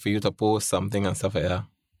pictures or for you to post something and stuff like that.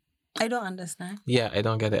 I don't understand. Yeah, I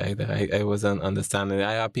don't get it either. I wasn't understanding.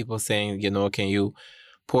 I have people saying, you know, can you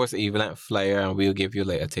post an event flyer and we'll give you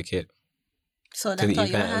like a ticket So to that's the all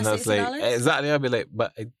you event. have And I was $60? like, exactly. I'll be like,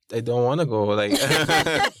 but I don't want to go. Like,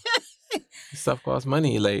 stuff costs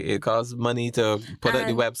money. Like, it costs money to put out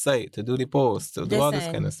the And website, to do the post, to do all this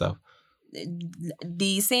listen, kind of stuff.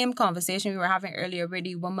 The same conversation we were having earlier, where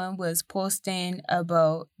the woman was posting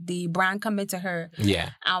about the brand coming to her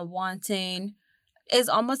Yeah. and wanting, it's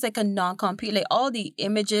almost like a non-compete. Like all the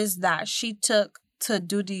images that she took to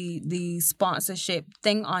do the sponsorship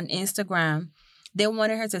thing on Instagram, they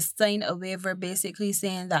wanted her to sign a waiver basically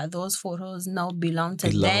saying that those photos now belong to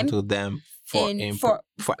them forever. in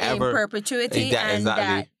perpetuity,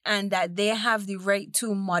 Exactly. and that they have the right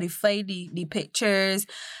to modify the pictures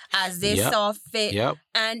as they saw fit. Yep.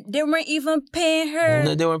 And they weren't even paying her.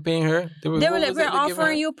 No, they weren't paying her. They were They were like, we're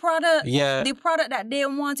offering you product. Yeah. The product that they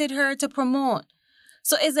wanted her to promote.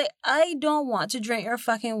 So it's like, I don't want to drink your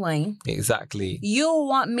fucking wine. Exactly. You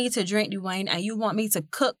want me to drink the wine and you want me to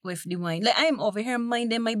cook with the wine. Like, I'm over here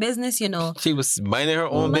minding my business, you know. She was minding her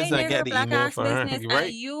own business and get the email from her. Right?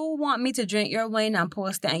 And you want me to drink your wine and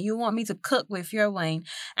post it, and you want me to cook with your wine.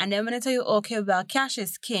 And then when I tell you, okay, well, cash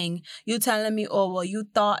is king, you telling me, oh, well, you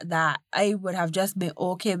thought that I would have just been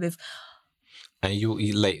okay with... And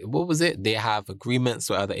you like, what was it? They have agreements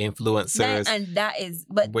with other influencers. That is,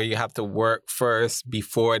 but where you have to work first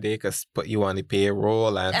before they could put you on the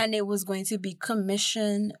payroll. And it was going to be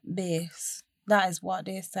commission based. That is what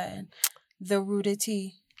they said. The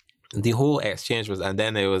rudity. The whole exchange was, and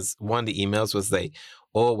then it was, one of the emails was like,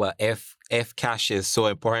 oh, well, if cash is so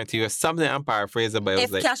important to you, something I'm paraphrasing, but it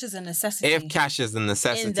was like, cash is a necessity. If cash is a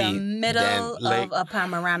necessity. In the middle of a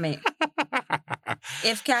panoramic.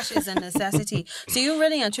 If cash is a necessity. So you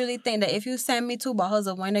really and truly think that if you send me 2 bottles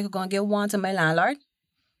of wine, I could go and give one to my landlord?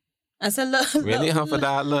 I said, look. Really? Look, For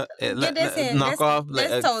that? Look. Get this in. Knock off like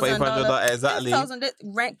 $500. Exactly. $1,000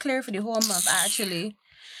 rent clear for the whole month, actually.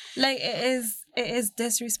 Like, it is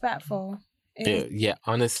disrespectful. Yeah,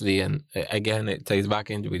 honestly. And again, it ties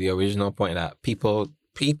back into the original point that people,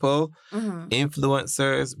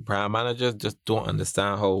 influencers, brand managers just don't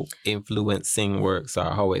understand how influencing works or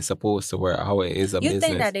how it's supposed to work, how it is a business. You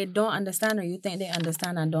think that they don't understand, or you think they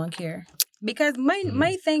understand and don't care? Because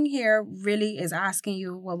my thing here really is asking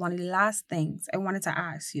you, well, one of the last things I wanted to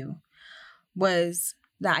ask you was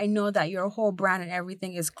that I know that your whole brand and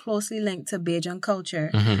everything is closely linked to Bajan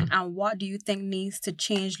culture. And what do you think needs to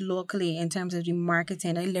change locally in terms of the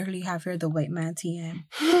marketing? I literally have here the white man TM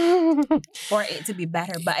for it to be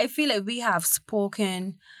better. But I feel like we have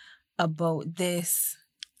spoken about this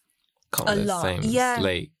countless a lot. times. Yeah.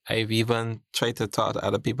 Like, I've even tried to talk to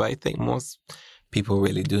other people. I think most people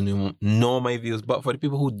really do know my views. But for the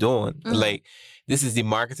people who don't, like, this is the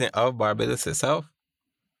marketing of Barbados itself.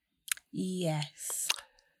 Yes.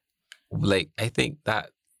 Like, I think that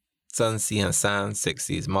Sunsea and San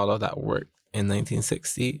 60s model that worked in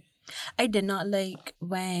 1960 I did not like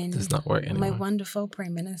when does not work anymore. my wonderful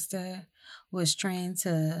Prime Minister was trying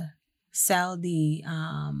to sell the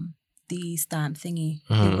stamp thingy,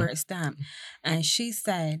 the word stamp. And she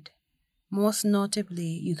said, most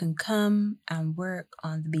notably, you can come and work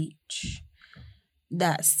on the beach.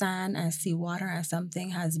 that sand and seawater and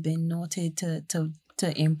something has been noted to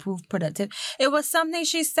improve productive. It was something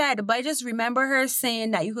she said, but I just remember her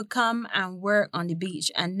saying that you could come and work on the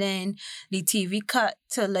beach, and then the TV cut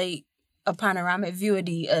to like a panoramic view of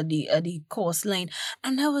the coastline,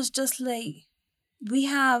 and I was just like, we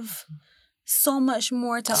have so much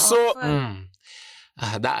more to offer.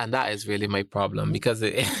 That is really my problem, because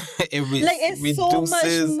it It's reduces so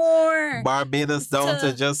much more Barbados down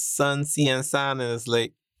to just sun, sea, and sand, and it's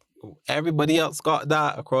like everybody else got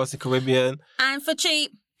that across the Caribbean. And for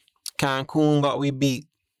cheap. Cancun got we beat.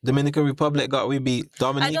 Dominican Republic got we beat.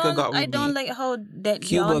 Dominica got we beat. I don't like how that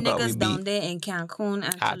Cuba y'all got we niggas down beat. there in Cancun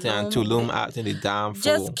and Tulum acting the damn fool.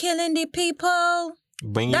 just killing the people.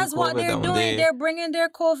 That's what they're doing. They're bringing their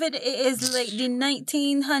COVID. It is like the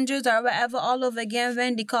 1900s or whatever all over again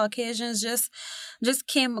when the Caucasians just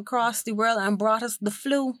came across the world and brought us the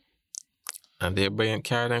flu. And they're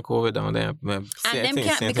carrying COVID down there. And them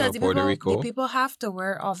can't, because the people have to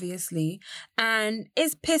work, obviously. And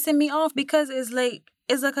it's pissing me off because it's like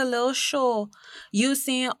a little show. You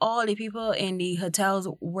seeing all the people in the hotels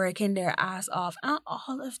working their ass off. And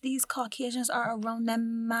all of these Caucasians are around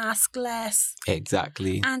them maskless.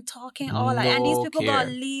 Exactly. And talking all that. And these people got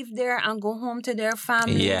to leave there and go home to their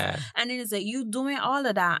family. Yeah. And then it's like, you doing all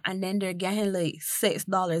of that. And then they're getting like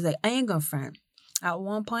 $6. Like, I ain't gonna front. At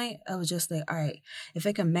one point, I was just like, all right, if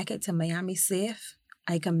I can make it to Miami safe,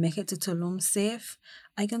 I can make it to Tulum safe,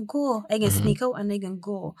 I can go. I can sneak out and I can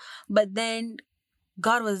go. But then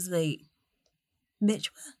God was like, bitch,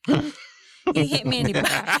 he hit me in the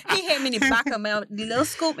back. He hit me in the back of the little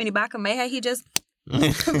scoop in the back of my head. He just, when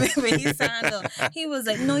he signed up, he was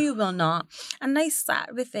like, no, you will not. And I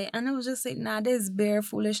sat with it. And I was just like, nah, this is bare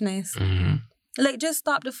foolishness. Like, just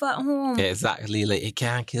stop the fuck home. Exactly. Like, it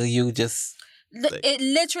can't kill you. Just... It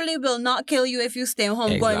literally will not kill you if you stay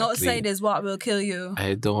home. Exactly. Going outside is what will kill you.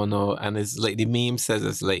 I don't know. And it's like the meme says,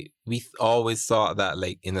 it's like we always thought that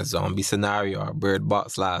like in a zombie scenario or Bird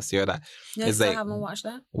Box last year that you it's still like, haven't watched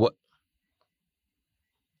that? What?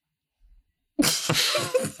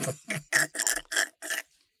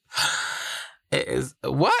 It is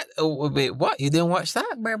what? Wait, what? You didn't watch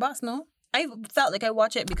that? Bird Box, no. I felt like I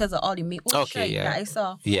watched it because of all the that I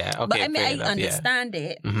saw. Yeah, okay. But I mean, I understand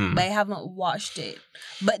it, but I haven't watched it.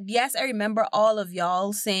 But yes, I remember all of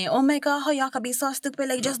y'all saying, oh my God, how y'all can be so stupid.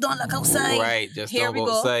 Like, just don't look outside. Right, just don't go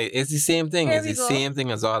outside. It's the same thing. It's the same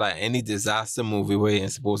thing as all that. Any disaster movie where you're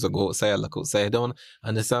supposed to go outside or look outside. I don't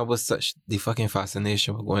understand what's such the fucking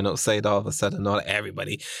fascination with going outside all of a sudden. All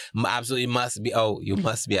everybody absolutely must be out. You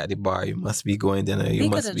must be at the bar. You must be going dinner. You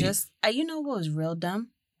must be. You know what was real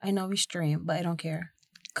dumb? I know we stream, but I don't care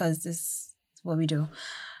because this is what we do.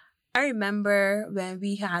 I remember when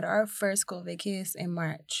we had our first COVID case in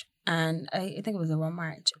March, and I think it was around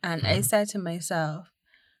March, and I said to myself,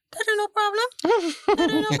 that ain't no problem.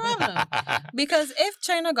 That ain't no problem. Because if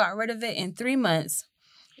China got rid of it in 3 months,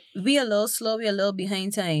 we a little slow, we a little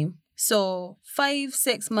behind time. So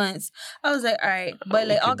 5-6 months, I was like, all right, but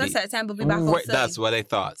like August, September, we'll be back outside. That's what I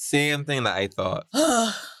thought. Same thing that I thought.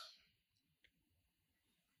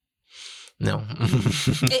 No.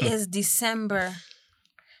 It is December.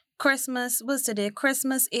 Christmas, what's today?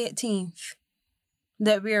 Christmas 18th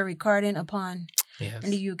that we are recording upon. Yes.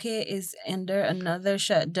 And the UK is under another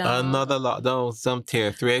shutdown. Another lockdown, some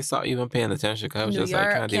tier 3. I stopped even paying attention because I was just like,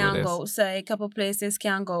 I can't deal with this. Go outside, a couple places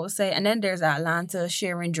can't go outside. And then there's Atlanta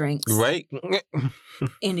sharing drinks. Right.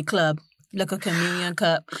 In the club, like a communion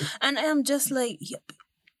cup. And I'm just like, yep.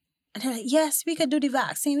 And they're like, yes, we could do the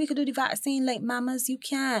vaccine. We could do the vaccine. Like, mamas, you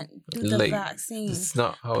can't do the vaccine. It's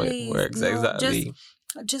not how it works. Exactly.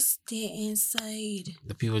 Just stay inside.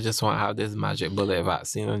 The people just want to have this magic bullet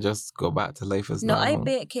vaccine and just go back to life as normal. No, I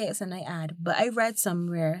bake cakes and I add. But I read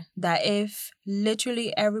somewhere that if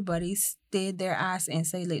literally everybody stayed their ass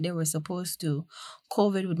inside like they were supposed to,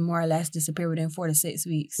 COVID would more or less disappear within 4 to 6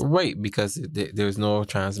 weeks. Right, because there's no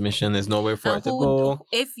transmission. There's nowhere for it to go.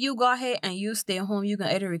 If you go ahead and you stay home, you can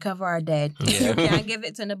either recover or dead. Yeah. You can't give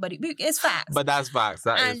it to nobody. It's facts. But that's facts.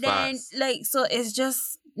 That is facts. And then, so it's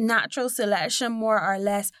just natural selection, more or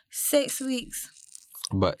less. 6 weeks.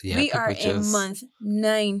 But yeah, we are in month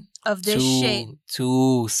 9 of this shit.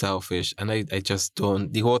 Too selfish. And I just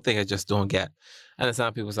don't, the whole thing I just don't get. And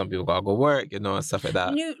some people gotta go work, and stuff like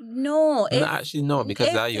that. No. Actually, no,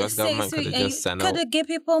 because that U.S. government could have just sent out could have give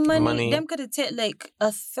people money. Them could have take like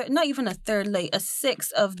not even a third, like a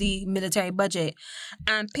sixth of the military budget,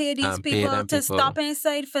 and pay these people to stop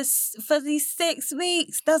inside for these 6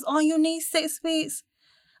 weeks. That's all you need. 6 weeks,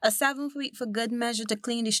 a 7th week for good measure to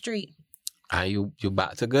clean the street. And you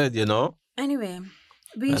back to good, Anyway.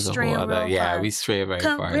 We That's a stray whole real other, yeah, far. we stray very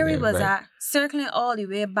far. Where we there, was right? at, circling all the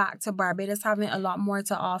way back to Barbados, having a lot more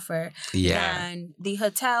to offer Yeah. than the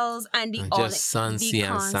hotels and And just sun, the sea, and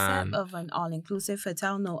concept sand. of an all-inclusive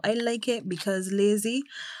hotel. No, I like it because lazy,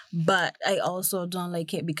 but I also don't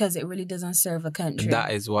like it because it really doesn't serve a country.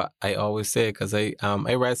 That is what I always say, because I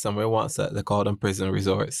read somewhere once that they call them prison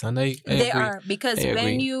resorts, and I They agree. are, because I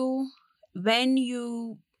when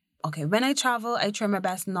agree. when I travel, I try my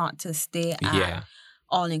best not to stay at Yeah.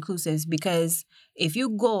 all inclusives, because if you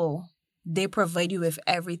go, they provide you with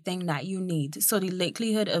everything that you need. So the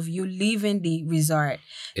likelihood of you leaving the resort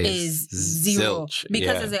is zero. zilch,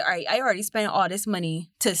 Because yeah. it's like, all right, I already spent all this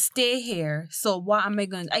money to stay here. So what am I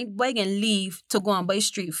going to... I can leave to go and buy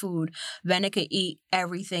street food when I could eat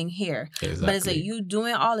everything here. Exactly. But it's like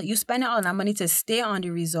you spending all that money to stay on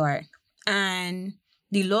the resort, and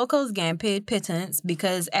the locals getting paid pittance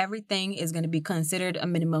because everything is going to be considered a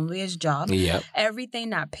minimum wage job. Yep. Everything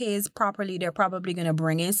that pays properly, they're probably going to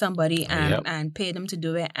bring in somebody Yep. and pay them to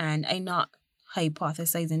do it. And I'm not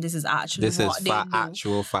hypothesizing. This is actually This what is they do.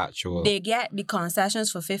 actual factual. They get the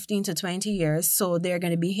concessions for 15 to 20 years. So they're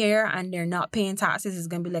going to be here and they're not paying taxes. It's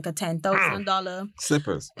going to be like a $10,000.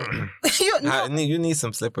 Slippers. No, You need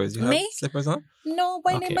some slippers. You have Me? slippers on? no,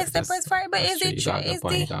 why Okay, need my slippers that's- for it? But that's is true. it You true? got a good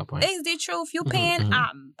point, you got a point. Is the truth? You paying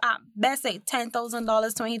mhm. best say $10,000,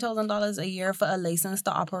 $20,000 a year for a license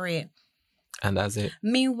to operate. And that's it.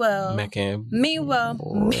 Meanwhile, Making me,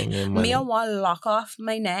 ringing money. I want to lock off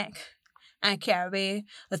my neck and carry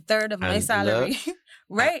a third of my And salary,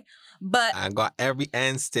 right? But I got every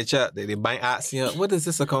end stitch up that they might ask you, what does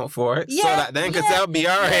this account for? So Yeah, that then because yeah, they'll be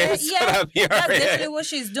alright. yeah, So yeah. that'll be that's definitely alright. what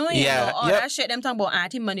she's doing. Yeah, You know, all yep. that shit. Them talking about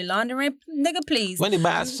anti-money laundering, nigga. Please. When they buy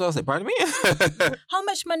ask, so I say, pardon me? How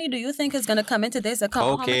much money do you think is gonna come into this account?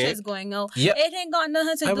 How much Okay. is going out? Yep. It ain't got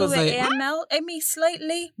nothing to I do was with like, AML. I mean,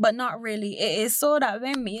 slightly, but not really. It is so that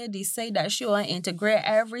when Mia decide that she want to integrate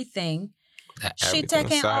everything, she Everything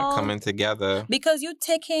taking start all coming together. because you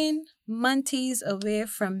taking months away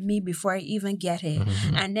from me before I even get it.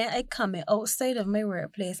 Mhm. And then I come in outside of my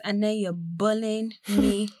workplace and then you're bullying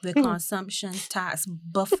me with consumption tax.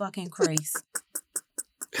 But fucking Christ.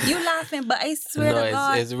 You laughing, but I swear No, to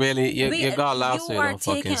God. it's really, you got to laugh so you are don't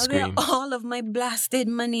fucking taking away scream. all of my blasted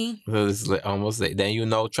money. So it's like almost like, then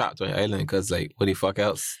trapped on your island because like, what the fuck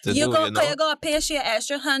else to You do, go, you know? you gotta pay your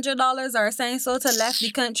extra $100 or saying so to left the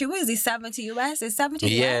country. What is it, 70 US? It's 70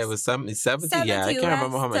 US? Yeah, it was 70. Yeah, I can't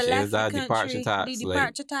remember how much it is. That departure tax. The Like,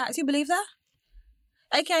 departure tax. You believe that?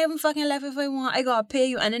 I can't even fucking left if I want. I gotta pay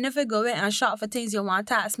you. And then if I go in and shop for things you want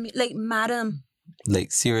to tax me, like, madam.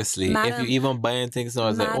 seriously, Madam. if you even buying things, so I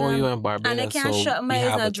was like, oh, Madam. you in Barbados, And I can't so shut my we eyes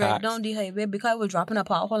have a and drive tax. down the highway because I was dropping a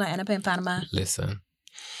pothole and end up in Panama. Listen,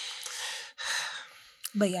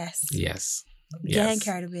 But yes. yes. Getting Yes.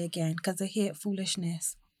 carried away again because I hate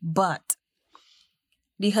foolishness. But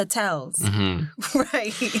the hotels, hmm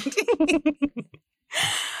right?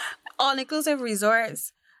 All-inclusive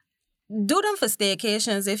resorts, do them for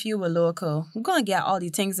staycations if you were local. Go and get all the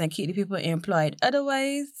things and keep the people employed.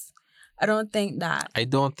 Otherwise, I don't think that. I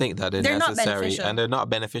don't think that they're They're not necessary, beneficial. and they're not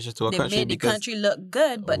beneficial to a They country made the because. country look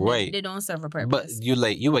good, but Right. they don't serve a But purpose.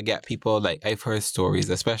 you would get people like I've heard stories,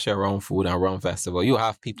 especially around food and around festival. You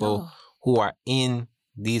have people Oh. who are in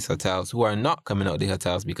these hotels who are not coming out of the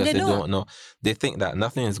hotels because They they don't. don't know. They think that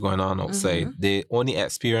nothing is going on outside. Mhm. They only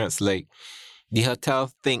experience like the hotel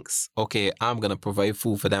thinks, okay, I'm gonna provide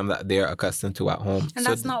food for them that they're accustomed to at home. And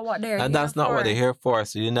So that's not what they're and here that's not for. what they're here for.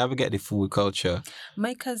 So you never get the food culture.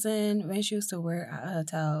 My cousin, when she used to work at a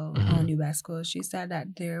hotel Mhm. on the West Coast, she said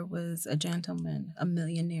that there was a gentleman, a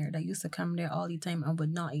millionaire, that used to come there all the time and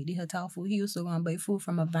would not eat the hotel food. He used to go and buy food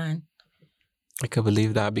from a van. I could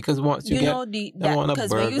believe that because once you You get know they want the because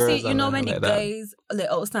when you burgers see, and when the everything like that. guys like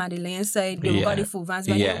outside the lane side, they got the food vans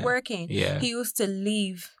when Yeah. they're working. Yeah. He used to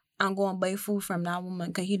leave and go and buy food from that woman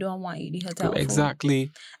because he don't want to eat the hotel food.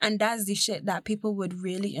 Exactly. And that's the shit that people would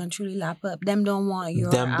really and truly lap up. Them don't want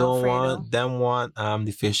your Them don't Alfredo. want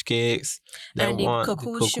the fish cakes. Them And the want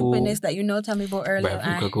cuckoo the shoopiness that tell me about earlier.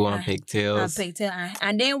 breadfruit cuckoo and and pigtails. pigtail.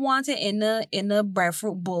 And they want it in a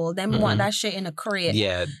breadfruit bowl. Them want that shit in a crate.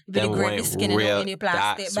 Yeah, With the them gravy want skin and real. in the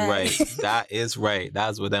plastic That's bag. right. That is right.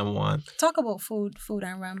 That's what them want. Talk about food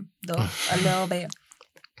and rum though a little bit.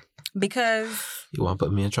 Because You want to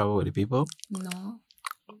put me in trouble with the people? no.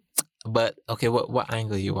 But okay, what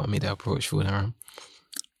angle you want me to approach food and rum?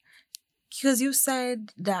 Because you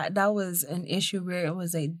said that was an issue where it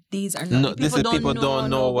was like these are not No, this is people don't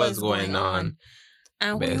know what's going on.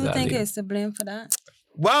 And But who do you think exactly. is to blame for that?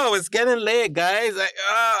 Wow, it's getting late, guys. Like,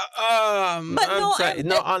 But I'm sorry.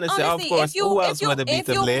 No, honestly, of course. Who else would it be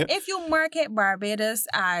to blame? If you market Barbados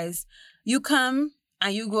as you come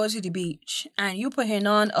and you go to the beach and you putting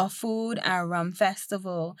on a food and rum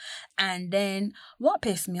festival, and then what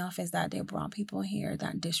pissed me off is that they brought people here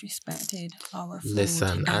that disrespected our food.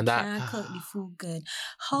 Listen, and that can't cook the food good.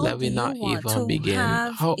 How let do me you not want even to begin.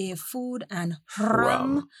 have How- a food and Rum.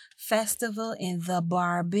 rum festival in the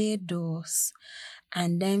Barbados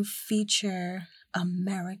and then feature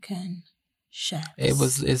American chefs?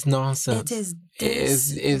 It's nonsense. It is It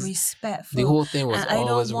is disrespectful. the whole thing was and I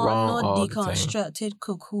always don't want wrong no all the time. deconstructed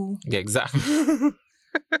cuckoo. Yeah, exactly.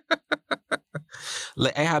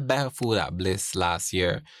 Like I had better food at Bliss last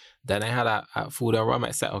year than I had at Food and Rum.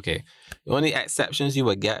 Except the only exceptions you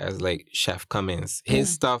would get is like Chef Cummins. His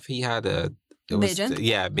stuff he had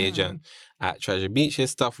Bajan? Bajan at Treasure Beach.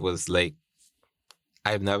 His stuff was like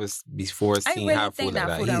I've never before I seen really have think food like that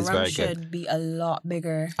that. Food and He's Rum very should good. be a lot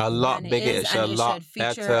bigger. A lot than bigger. It It is, should and a lot should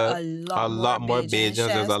feature better. a lot more Bajans. Bajan There's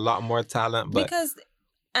chefs. a lot more talent, but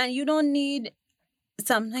And you don't need.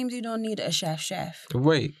 Sometimes you don't need a chef.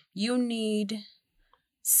 right. You need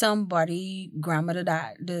somebody, grandmother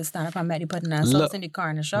that the stand up and Maddie putting on Look, sauce in the car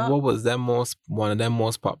in the shop. What was one of them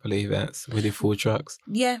most popular events with the food trucks?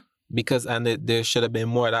 Yeah. Because there should have been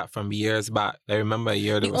more of that from years back. I remember a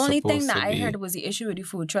year The was only supposed thing that to I be. heard was the issue with the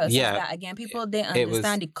food trucks. Yeah. Is that again, people didn't It was-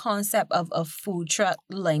 understand the concept of a food truck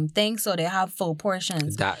lame thing, so they have full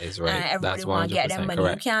portions. That is right. And everybody That's want to get their 100% money. You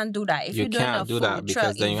correct. can't do that. If You you're doing a can't do food that because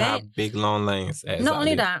truck then you event, have big long lines. Exactly. not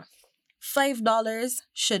only that, $5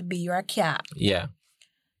 should be your cap. Yeah.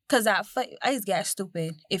 Cause I just get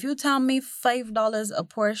stupid. If you tell me $5 a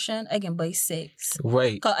portion, I can buy 6.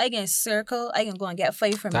 Right. Cause I can circle, I can go and get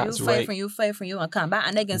 5 from That's you, 5 right. from you, 5 from you, and come back,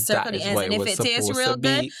 and I can circle That the is ends. what And if was it tastes supposed real to be.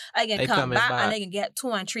 good, I can They come coming back, and back. I can get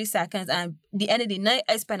 2 and 3 seconds. And the end of the night,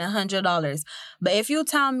 I spend $100. But if you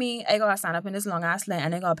tell me I gotta stand up in this long ass line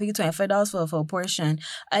and I gotta pay you $25 for a portion,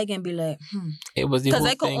 I can be like, It was the because whole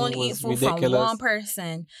I could thing only eat was food from ridiculous. one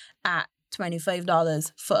person at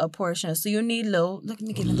 $25 for a portion. So you need look at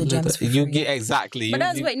me giving the gems for You free. get exactly. But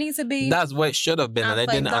that's you- what it needs to be. That's what it should have been, and I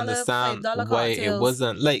didn't $5 understand $5 why it cocktails.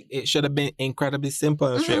 wasn't like it should have been incredibly simple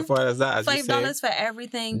and straightforward as that. As you $5 said, for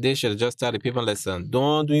everything. they should have just tell the people, listen,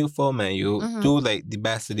 don't do your full menu, do like the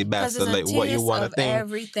best of the best, Because of it's like a what you taste want to of think.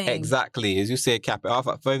 everything. Exactly, as you say, cap it off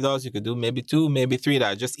at $5. You could do maybe 2, maybe 3.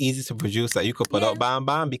 That just easy to produce. That you could put Yeah. out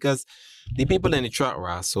bam because the people in the truck,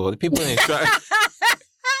 Ross. So the people in the truck.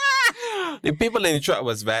 The people in the truck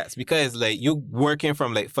was vexed because like you working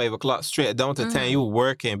from like 5 o'clock straight down to 10, you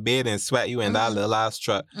working, bathing, sweat, you in that little ass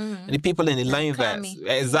truck. And the people in the line vexed. clammy.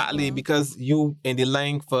 Exactly, because you in the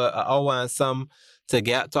line for an hour and some to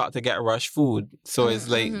get rush food. So it's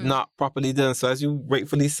like not properly done. So as you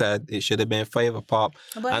rightfully said, it should have been 5 a pop.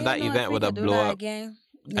 But and you that know, if event we would could have do blown that up. again,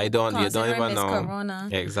 You don't considering even it's know. Corona.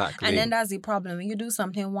 Exactly. And then that's the problem. When you do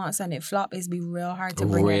something once and it flop, it's be real hard to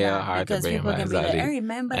bring it Real back. hard to because bring it people back, can be exactly. like, I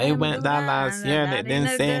remember I them went do that last year and it didn't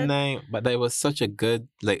say good. anything, but it was such a good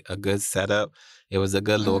setup. It was a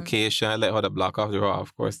good location. I let her to block off the road.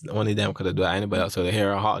 Of course, only them could have done it. Anybody else would have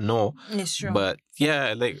heard a hot no. It's true. But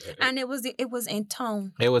yeah, like and it was in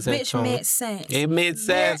tone. it was in Which tone. made sense. It made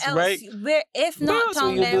sense, Where else- right? Where, if Where not else will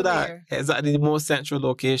tone, you then do that? where? Exactly the most central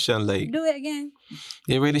location. Like Do it again.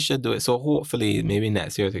 they really should do it. So hopefully, maybe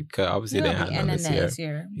next year they could. Obviously, You'll they had be done in the this year. next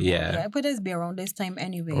year. Yeah. But it's be around this time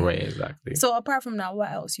anyway. Right, exactly. So apart from that,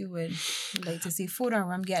 what else you would like to see? Food and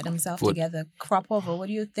Rum get themselves Food. together. Crop over. What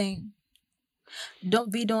do you think?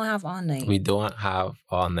 We don't have all night. We don't have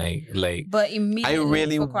all night. Like But immediately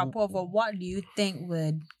really for crop over, what do you think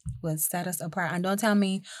would set us apart? And don't tell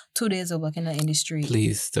me 2 days of working in the street.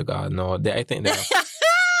 please to God, no. I think there are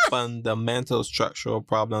fundamental structural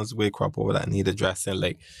problems with crop over that need addressing.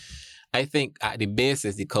 Like I think at the base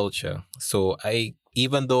is the culture. So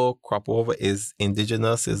even though crop over is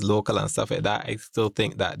indigenous, is local and stuff like that, I still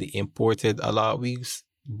think that we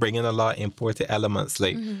bring in a lot of imported elements,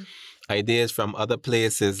 like ideas from other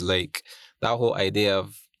places, like that whole idea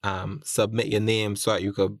of submit your name so that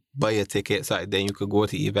you could buy a ticket, so that then you could go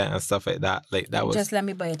to the event and stuff like that. Like that was Just let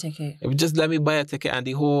me buy a ticket. just let me buy a ticket, and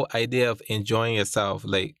the whole idea of enjoying yourself,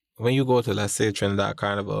 like when you go to, let's say, Trinidad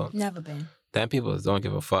Carnival, Never been. then people don't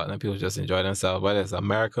give a fuck. Then people just enjoy themselves. Whether it's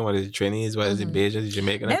American, whether it's Chinese, whether it's Bayesian,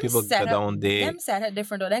 Jamaican, then people go down there. Them set it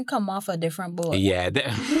different though. Then come off a different boat. Yeah.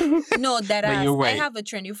 No, that But you're right. I have a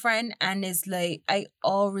Trini friend, and it's like I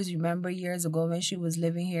always remember years ago when she was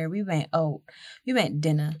living here. We went out. We went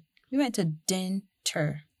dinner. We went to dinner.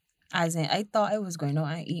 As in, I thought I was going out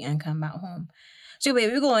and eat and come back home. She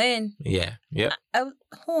wait, we going in. Yeah. Yep. I was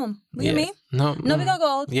home. What Yeah. you mean? No, No, we gotta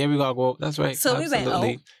go out. Yeah, we gotta go. That's right. So we went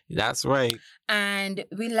Absolutely. out. That's right. And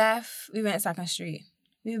we left. We went 2nd Street.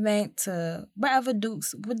 We went to whatever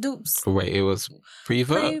Dukes. Wait, it was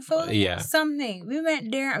Prevo? Yeah. Something. We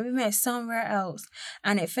went there and we went somewhere else.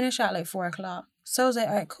 And it finished at like 4 o'clock. So I was like,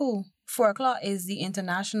 all right, cool. 4 o'clock is the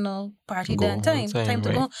international party Go done home time. Time to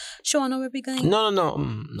right. go. Show on where we going. No.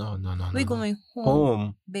 We going home,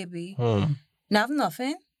 Home. baby. Home. Not have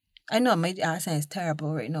nothing. I know my accent is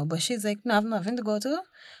terrible right now, but she's like, not have nothing to go to.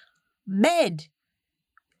 Bed.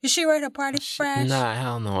 Is she ready to party fresh? Nah,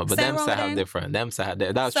 hell no. But them side have different. Them side,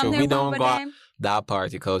 that's Something true. We wrong don't with got them. that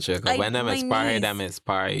party culture. Because when them is my party, niece. them is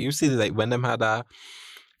party. You see, like, when them had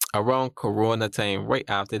around Corona time, right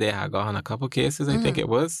after they had gone a couple cases, I think it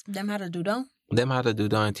was. Them had to do though. Them had to do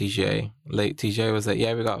down TJ. Like, TJ was like,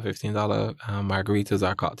 yeah, we got $15 margaritas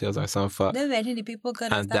or cocktails or something for. They letting the people go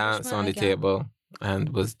to And dance on the table and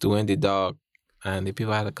was doing the dog. And the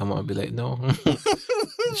people had to come up and be like, no,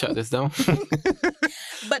 shut this down.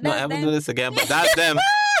 But Not ever do this again. But that's them.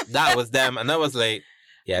 That was them. And I was like,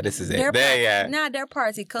 yeah, this is it. Their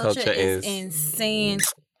party culture is insane.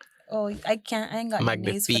 Oh, I ain't got the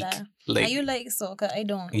names for that. Like, Are you like soca? I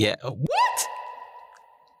don't. Yeah. What?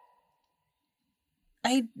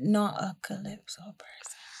 I'm not a calypso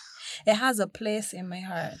person. It has a place in my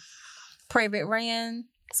heart. Private Ryan,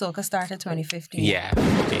 soca started 2015. Yeah.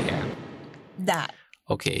 Okay, yeah. That.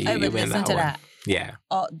 Okay, I would listen to that. Yeah.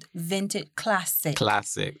 Vintage classic.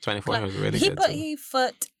 Classic. 24 was really good. He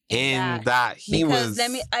foot in that. He because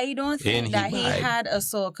was. I don't think that he had a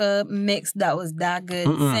soca mix that was that good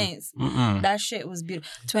since. That shit was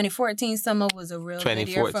beautiful. 2014 summer was a real good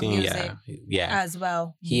year for music. Yeah. As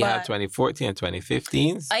well. He had 2014 and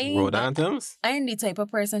 2015's road anthems. I ain't the type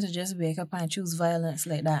of person to just wake up and choose violence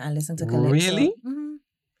like that and listen to calypso. Really?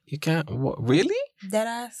 You can't. What? Really?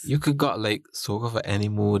 Deadass. You could got like soca for any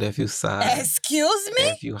mood if you sad. Excuse me?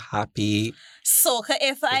 If you happy. Soca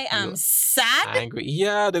if I am sad? Angry.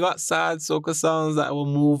 Yeah, they got sad soca songs that will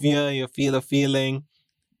move you. You feel a feeling.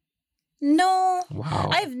 No. Wow.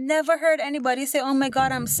 I've never heard anybody say, oh my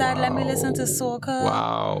God, I'm sad. Let me listen to soca.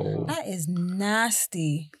 Wow. That is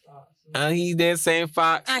nasty. And he did same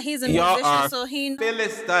facts. And he's a musician, so he...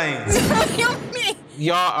 Philistines. What you mean?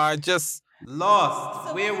 Y'all are just...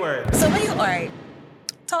 Lost. Wayward. So when you are,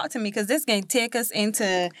 talk to me because this going to take us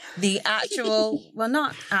into the actual, well,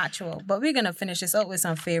 not actual, but we're going to finish this up with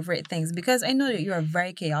some favorite things because I know that you're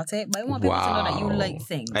very chaotic, but I want people to know that you like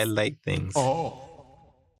things. I like things. Oh.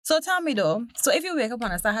 So tell me though, so if you wake up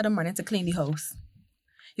on a Saturday morning to clean the house,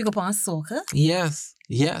 you go put on soca? Yes.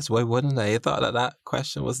 Why wouldn't I? I thought that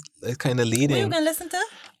question was kind of leading. What are you going to listen to?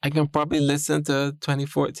 I can probably listen to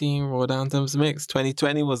 2014 Road Anthems mix.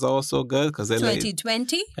 2020 was also good because I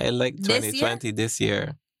 2020? I like 2020 this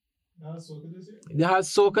year. You had soca this year? You had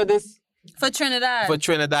soca this For Trinidad. for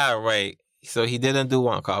Trinidad, right? So he didn't do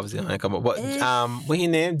one obviously on come up. But what he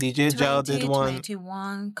named DJ Gel did one.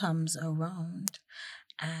 2021 comes around.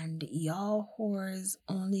 And y'all whores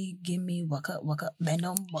only give me walk up, bend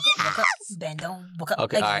down, walk up, bend down, walk up.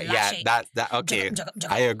 Okay, like all right, yeah, that okay. Jugga.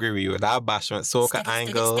 I agree with you. That bashment, soca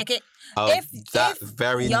angle, Stick it. that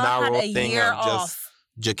very y'all narrow had a thing year of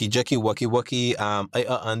just jucky, wucky,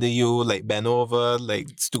 under you, like bend over, like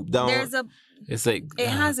stoop down. It's like it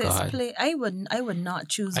has its place. I would not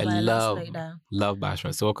choose violence like that. Love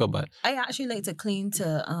bashment soca, but I actually like to clean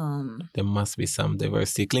to there must be some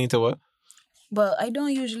diversity. Clean to what? Well, I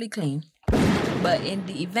don't usually clean, but in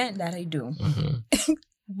the event that I do,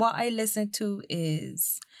 what I listen to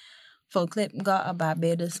is Folk Clip got a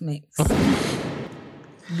Barbados mix.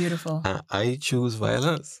 Beautiful. I choose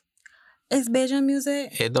violence. It's Bajan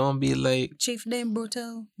music. It don't be like Chief Dame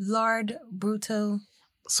Brutal, Lord Brutal.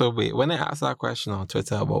 So wait, when I asked that question on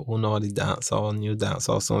Twitter about who know the new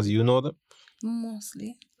dancehall songs, you know them?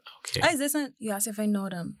 Mostly. Okay. You asked if I know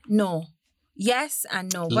them. No. Yes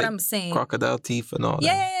and no. What I'm saying. Crocodile teeth and all that.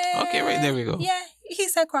 Yeah. Okay, right, there we go. Yeah. He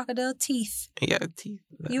said crocodile teeth. Yeah, teeth.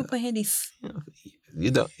 You put in this.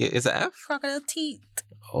 You don't, is it F? Crocodile teeth.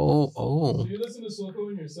 Oh. Do you listen to soca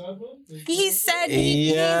when you're sad, man? He said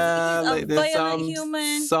he's a violent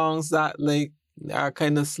human. Songs that like are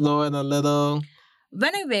kind of slow and a little.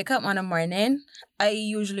 When I wake up on a morning, I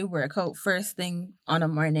usually work out first thing on a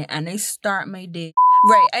morning and I start my day.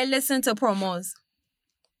 Right, I listen to promos.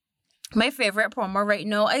 My favorite promo right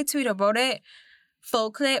now, I tweet about it.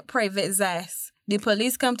 Folk Clip, Private Zest. The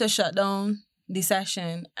police come to shut down the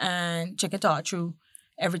session and check it out through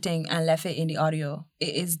everything and left it in the audio.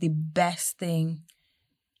 It is the best thing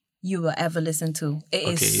you will ever listen to.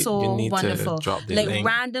 It is so you need wonderful. To drop the like link.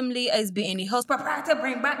 Randomly, I've been in the house, but to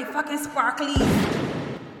bring back the fucking sparkly.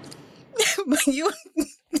 But you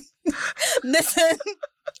listen.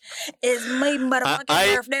 It's my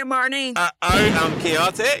motherfucking birthday morning. I am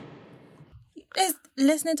chaotic.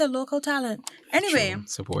 listening to local talent. Anyway, True.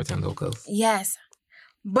 Supporting locals. yes.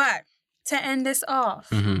 But to end this off,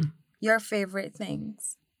 Mm-hmm. your favorite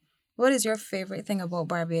things. What is your favorite thing about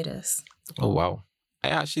Barbados? Oh, wow. I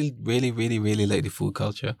actually really, really, really like the food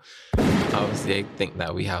culture. Obviously, I think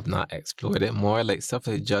that we have not explored it more. Like stuff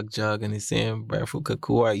like Jug Jug and the same Barefoot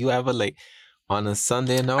Kakua. You ever like on a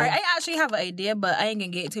Sunday now? I actually have an idea, but I ain't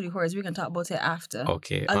gonna get to the horse. We can talk about it after.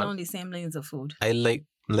 Okay. Along the same lanes of food. I like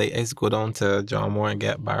I used to go down to John Moore and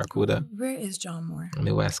get Barracuda Where is John Moore? on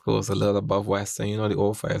the West Coast, a little above Western, you know, the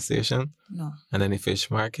old fire station, No, and then the fish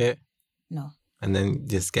market, no. and then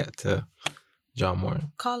just get to John Moore.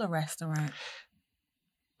 Call a restaurant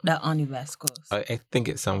that on the West Coast. I think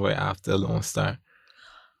it's somewhere after Lone Star.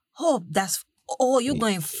 You're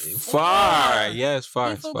going Far. Yes, far.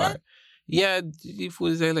 The It's food far. good? Yeah, the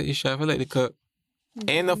food is there like the chef, I like the cook.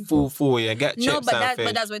 Ain't no food for you. Get chips No, but and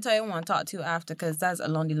fish. that's what I want to talk to you after, because that's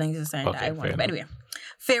along the lines of saying that Okay, I want. fair But anyway,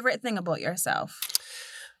 favorite thing about yourself?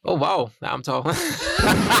 Oh, wow. I'm tall.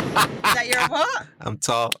 That you're what? I'm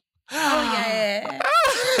tall. Oh yeah.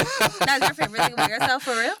 That's your favorite thing about yourself,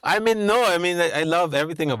 for real? I mean, no. I mean, I love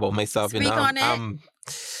everything about myself. Speak you know, on it. I'm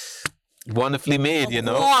wonderfully made. You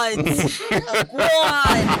know. God.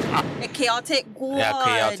 A chaotic God. Yeah,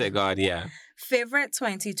 chaotic God. Yeah. Favorite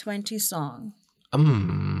 2020 song?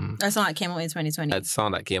 That song that came out in 2020. That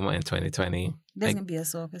song that came out in 2020. There's gonna be a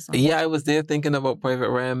soca song. Yeah, I was there thinking about Private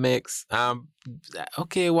Ryan mix.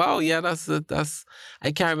 Okay, wow, yeah, that's.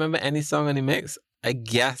 I can't remember any song in the mix. I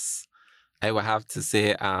guess I would have to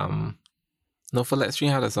say, No Full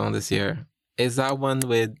Extreme had a song this year. Is that one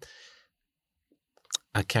with?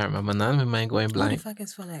 I can't remember none. My mind going What the blank. fuck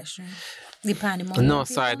is Full Extreme? The Pandemonium No, people?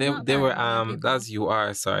 sorry, Not they were Pandemonium people. that's You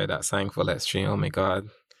Are Sorry that sang Full Extreme. Oh my god.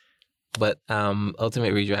 But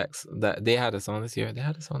Ultimate Rejects, that they had a song this year. They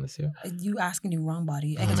had a song this year. You asking the wrong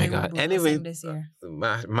body. I Oh can my tell you God. what Anyway, sang this year.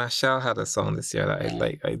 Michelle had a song this year that I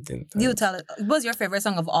like. I didn't. You tell it. What's your favorite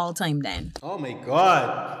song of all time then? Oh my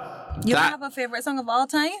god. You don't That- have a favorite song of all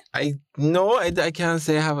time? I can't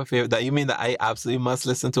say I have a favorite. That you mean that I absolutely must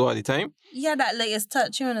listen to all the time? Yeah, that like it's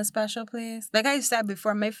touch you in a special place. Like I said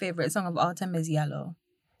before, my favorite song of all time is Yellow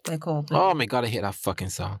by Coldplay. Oh my god, I hate that fucking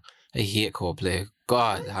song. I hate Coldplay.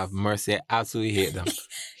 God have mercy, I absolutely hate them.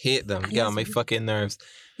 Hate them. Get on my fucking nerves.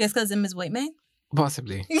 Yes, because them is white man.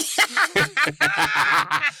 Possibly.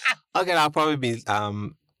 Okay, that'll probably be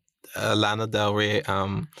Lana Del Rey.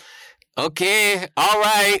 Okay, all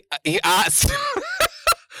right. You asked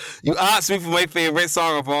you asked me for my favorite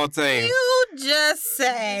song of all time. You just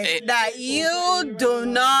said that you do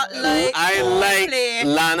not like I like Coldplay,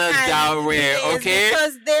 Lana and Del Rey, it is okay?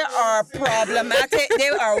 because they are problematic. They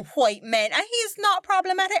are white men, and he's not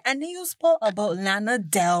problematic. And you spoke about Lana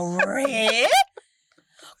Del Rey,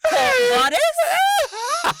 Goddess,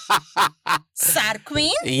 Sad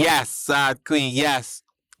Queen. Yes, Sad Queen, yes.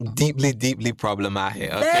 Deeply, deeply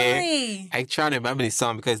problematic, okay? Very. I try to remember the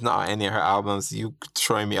song because it's not on any of her albums. You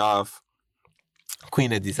throwing me off.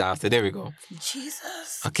 Queen of Disaster. There we go.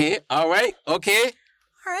 Jesus. Okay, all right, okay.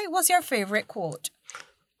 All right. What's your favorite quote?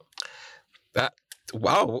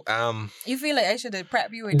 Wow, You feel like I should have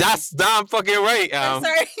prepped you with that's damn fucking right. I'm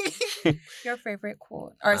sorry. Your favorite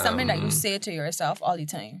quote or something that you say to yourself all the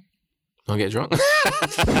time. Don't get drunk.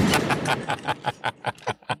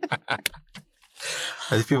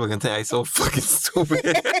 These people can tell I'm so fucking stupid.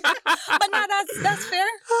 But no, that's fair.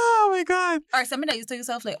 Oh my god. Or something that you tell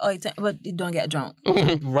yourself like, oh, but you don't get drunk.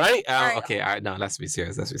 Right? Alright. Okay, all right, no, let's be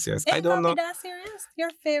serious. Let's be serious. Ain't I don't know. Be that serious. Your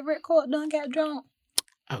favorite quote, don't get drunk.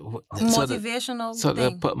 Motivational So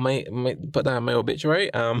thing. put that in my obituary.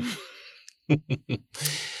 Okay,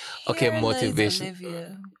 Here lies motivation.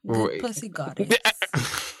 Olivia, the Right. pussy goddess.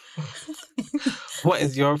 What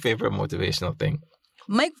is your favorite motivational thing?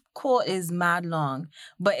 My quote is mad long,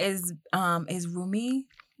 but is Rumi.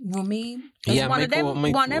 Is Yeah, one of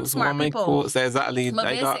them smart my people. quotes exactly. But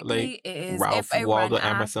I got basically, like it is Ralph if I Waldo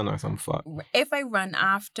run Emerson or some fuck. If I run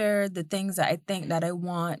after the things that I think that I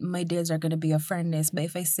want, my days are going to be a friendless. But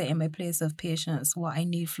if I sit in my place of patience, what I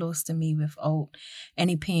need flows to me without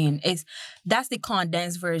any pain. That's the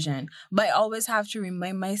condensed version. But I always have to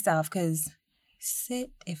remind myself because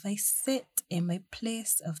if I sit in my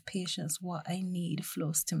place of patience, what I need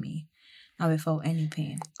flows to me and without any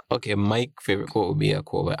pain. Okay, my favorite quote would be a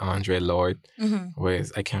quote by Andre Lord, Mm-hmm. where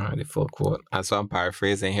I can't remember the full quote. And so I'm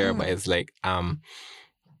paraphrasing here, but it's like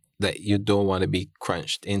that you don't want to be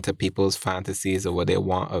crunched into people's fantasies or what they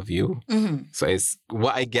want of you. Mm-hmm. So it's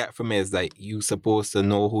what I get from it is that you supposed to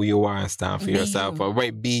know who you are and stand for Be yourself. you.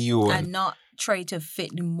 Or be you. And not try to fit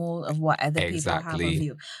the mold of what other people have Exactly. of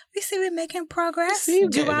you. We see we're making progress. See, you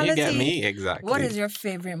Duality. get me exactly. What is your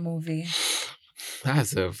favorite movie?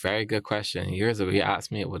 That's a very good question. Years ago, you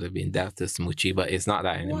asked me, it would have been Death to Smoochie, but it's not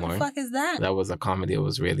that anymore. What the fuck is that? That was a comedy. It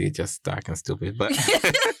was really just dark and stupid. But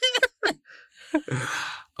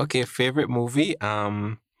okay, favorite movie.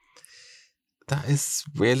 That is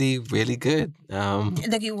really, really good.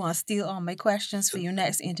 Like you want to steal all my questions for your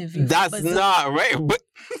next interview. That's not right. But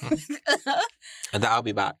and I'll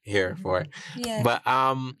be back here for it. Yeah. But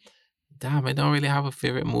damn, I don't really have a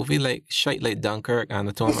favorite movie. Like shite like Dunkirk and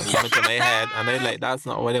the Atonement coming to my head, and I like that's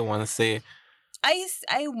not what I want to say.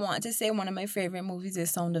 I want to say one of my favorite movies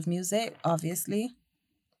is Sound of Music, obviously.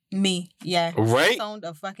 Me, yeah. Right? Sound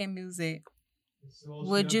of fucking Music.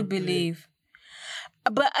 Would you believe?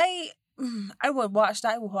 But I would watch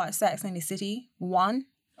that. I would watch Sex and the City 1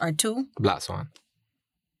 or 2. Black Swan.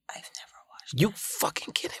 I've never watched. You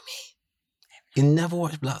fucking kidding me? You never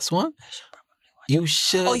watched Black Swan? I should probably watch. You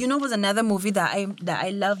should. Oh, you know, was another movie that I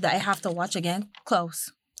love that I have to watch again.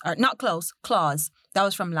 Close, or not Close. Claws. That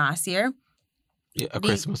was from last year. Yeah, a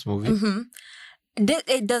Christmas movie. Mm-hmm.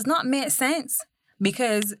 It does not make sense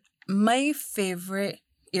because my favorite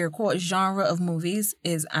air quote genre of movies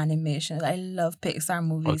is animation. I love Pixar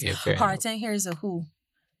movies. Okay, fair Heart and Here's a Who.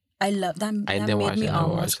 I love that. I That didn't made watch me it. I never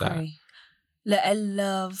almost watched that. cry. Like, I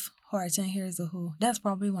love Heart and Here's a Who. That's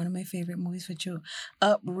probably one of my favorite movies for you.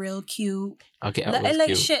 Up, real cute. Okay, that Like, I was like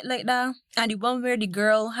cute. shit like that. And the one where the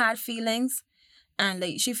girl had feelings and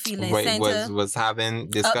like she feeling Right, Santa was having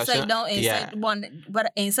discussion. upside down,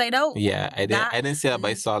 inside out. Yeah, I didn't see that, but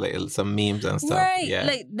I saw like some memes and stuff. Right. Yeah.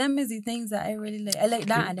 Like them is the things that I really like. I like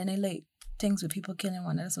that, and then I like things with people killing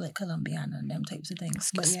one another, so like Colombiana and them types of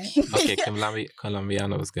things. But yeah. Okay,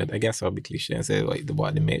 Colombiana was good. I guess I'll be cliche and say like the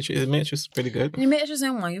Matrix. The Matrix is pretty good. You make sure it's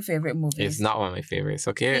one of your favorite movies. It's not one of my favorites.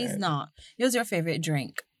 Okay. It's not. What's your favorite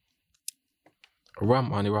drink?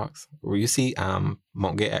 Rum on the rocks. Where you see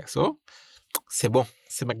Montgate XO. C'est bon.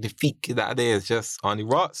 C'est magnifique. That day is just on the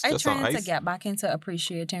rocks. I'm just on trying to ice. get back into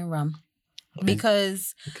appreciating rum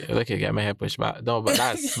because Okay, look, I get my head pushed back. No, but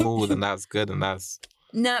that's smooth and that's good and that's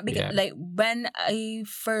because Yeah. like when I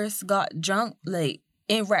first got drunk, like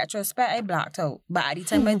in retrospect, I blacked out. But at the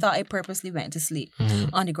time, I thought I purposely went to sleep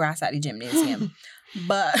on the grass at the gymnasium.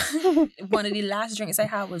 But one of the last drinks I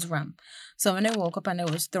had was rum. So when I woke up and I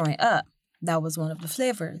was throwing up, that was one of the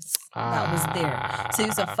flavors that was there. So I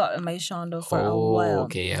used to fuck with my Shondo for a while.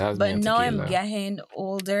 Okay, yeah, that's But now I'm tequila. getting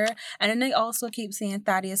older. And then I also keep seeing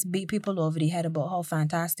Thaddeus beat people over the head about how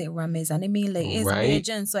fantastic rum is. And I mean, like, it's Right,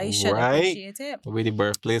 religion, so I should right. appreciate it. With the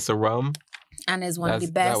birthplace of rum. And it's one of the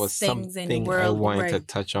That best was things in the something world. I wanted to right?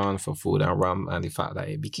 touch on for food and rum and the fact that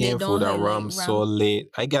it became don't food and highlight rum so rum. late.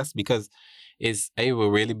 I guess because I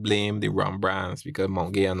will really blame the rum brands because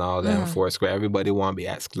Montgate and all them, Foursquare, everybody want to be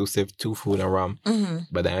exclusive to food and rum. Mm-hmm.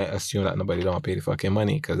 But then I assume that nobody don't pay the fucking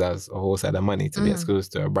money because that's a whole set of money to be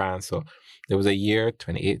exclusive to a brand. So there was a year,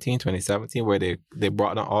 2018, 2017, where they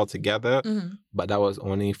brought them all together, but that was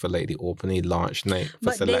only for like the opening launch night for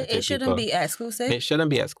But selected it shouldn't people. be exclusive. It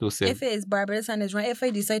shouldn't be exclusive. If it is Barbados and it's right, if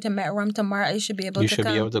I decide to make rum tomorrow, I should be able You to should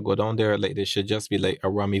come. be able to go down there. Like, there should just be like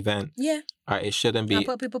a rum event. Yeah. It shouldn't And be.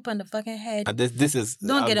 put people on the fucking head. And this is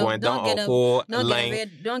Don't get 'em- going don't down get a 'em- whole Don't line.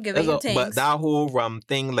 give it your things. But that whole rum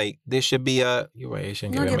thing, like, there should be a. You're right, I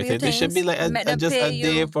shouldn't Don't give give everything. you There should be things. like Make them just pay a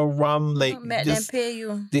day you. for rum, like Don't make them just pay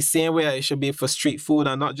you. the same way it should be for street food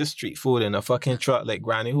and not just street food in a fucking truck like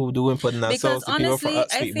Granny who doing putting that Because sauce to people for honestly, up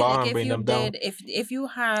I street feel bar like and if bring you them down. did, if you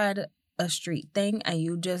had a street thing and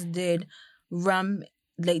you just did rum,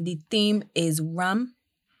 like the theme is rum,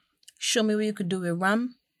 show me what you could do with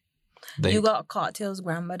rum. Like, You got cocktails,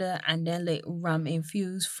 grandmother, and then like rum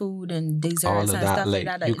infused food and desserts all and of stuff that, like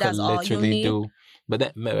like that. you could That's all you literally need. do. But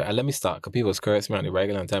then, let me start because people curse me on the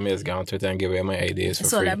regular and tell me it's gone to and give away my ideas for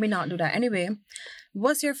So free. let me not do that. Anyway,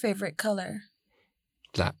 what's your favorite color?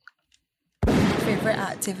 Black. Favorite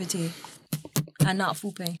activity? And not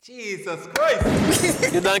fooping. Jesus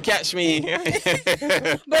Christ. You don't catch me.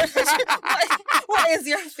 But what is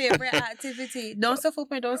your favorite activity? Don't say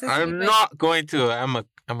fooping, don't say I'm sleeping. not going to. I'm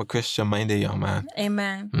a Christian minded young man.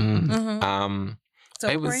 Amen. Mm. So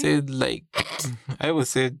I would pray. say like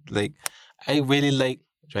I really like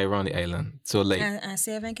drive around the island. So like and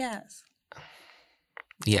saving cats.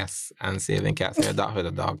 yes, and saving cats. I adopted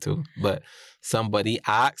a dog too. But somebody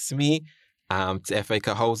asked me if I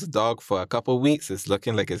could host a dog for a couple of weeks. It's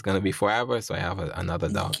looking like it's gonna be forever, so I have another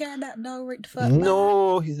You dog. carry that dog right the fuck back.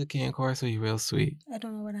 No, he's a Cane Corso. He's real sweet. I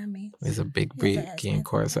don't know what that means. He's a big He's breed. a Cane expensive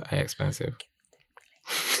Corso, expensive.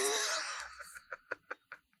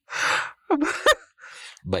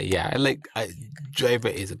 But yeah, Driver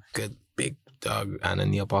is a good big dog, and a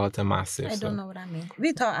Neapolitan Mastiff. I don't know what I mean.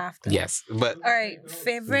 We talk after. Yes, but All right,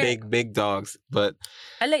 favorite. big dogs. But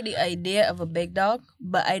I like the idea of a big dog,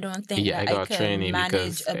 but I don't think I that I gotta train could him manage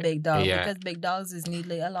because, a big dog yeah. because big dogs is need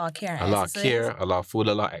like a lot of care. a lot of care, a lot of food,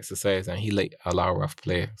 a lot of exercise, and he like a lot of rough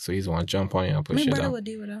play. So he's want to jump on you and push My you brother down. would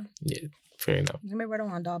deal with that. Yeah, fair enough. My brother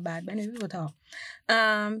want dog bad, but anyway, we will talk.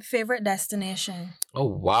 Favorite destination. Oh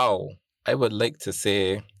wow, I would like to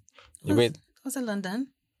say, wait, Was it London?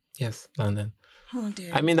 yes, London. Oh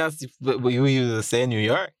dear. I mean that's but you used to say New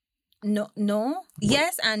York. No.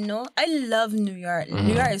 Yes and no. I love New York. Mhm.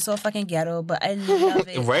 New York is so fucking ghetto, but I love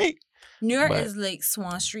it. Right? New York But- is like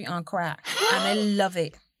Swan Street on crack, and I love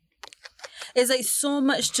it. It's like so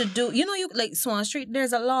much to do. You know, you like Swan Street.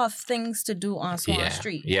 There's a lot of things to do on Swan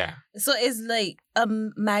Street. Yeah. So it's like a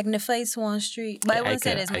magnified Swan Street. But I I wouldn't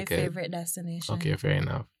say could- that's I my could. favorite destination. Okay, fair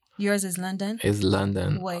enough. Yours is London. It's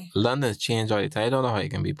London. Why? London's changed all the time. I don't know how it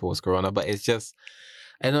can be post-corona, but it's just,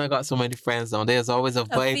 I know I got so many friends down there. There's always a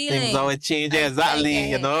vibe. feeling. Things always change. I Exactly. get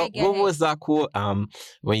You it, know? I get What it. was that quote?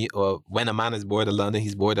 When a man is bored of London,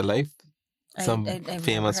 he's bored of life. Some I've never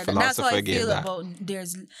famous heard that. That's how philosopher I gave feel that. about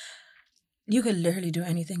you could literally do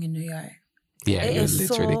anything in New York. Yeah, It you is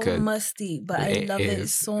literally so could. musty, but I love it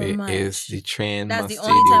so much. It is the train That's musty, the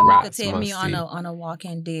only time you could rats take me musty. on a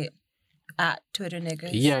walk-in date at Twitter niggas.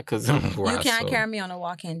 Yeah, because You can't carry me on a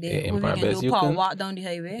walk-in date. in What we can Barbados, do? you Paul, can- walk down the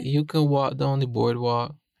highway You can walk down the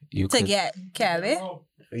boardwalk. You to could, get carried.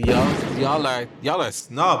 y'all are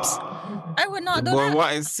snobs. I would not The do that.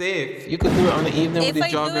 boardwalk is safe. You can do it on the evening If with I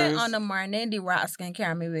the joggers. do it on the morning, the rats can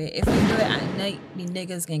carry me away. If I do it at night, the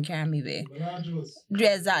niggas can carry me away.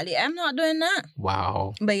 Yeah, exactly. I'm not doing that.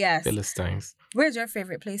 Wow, But yes, Philistines. where's your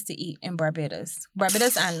favorite place to eat in Barbados?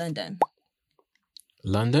 Barbados and London.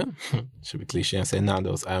 London? Should be cliche and say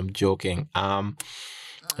Nando's. I'm joking.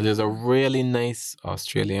 There's a really nice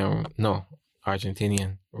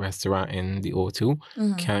Argentinian restaurant in the O2.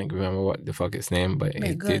 Mhm. Can't remember what the fuck its name, but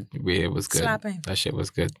Very good. it was good. Slapping. That shit was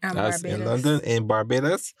good. And That's in Barbados. London. In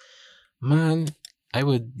Barbados, man, I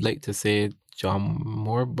would like to say John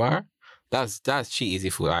Moore Bar. That's cheap, easy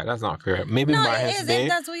food. All right, that's not correct. Maybe No, it Martin's is. Bay. If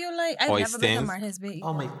that's what you like. I've never been to Oystins. Martin's Bay.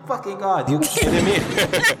 Oh my fucking god! You kidding me?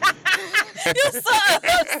 You're so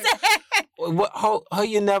upset. What? How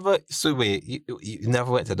you never? So wait, you never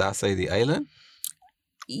went to that side of the island?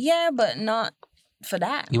 Yeah, but not for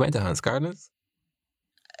that. You went to Hunts Gardens?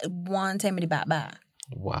 One time in the back.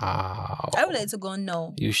 Wow. I would like to go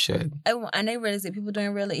no. You should. And I realized that people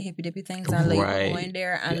doing really hippy dippy things and like Right. going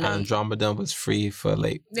there and The like Andromeda was free for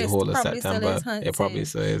like the This whole of probably still September. is, huh? It probably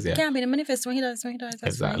still is, yeah. can't be the manifest $20. That's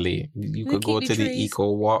Exactly. You We could go keep to the the trees.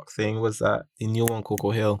 eco walk thing. What's that? The new one,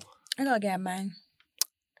 Coco Hill. I gotta get mine.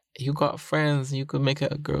 You got friends. You could make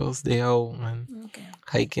it a girls' day out and Okay.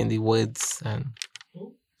 hike in the woods and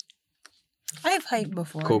I've hiked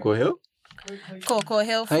before. Coco Hill. Coco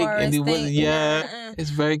Hill Hike in Forest the woods. thing. Yeah, Uh-uh. it's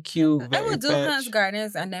very cute. I Very would do fetch. Hans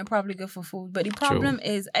Gardens and then probably go for food. But the problem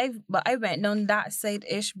is I went down that side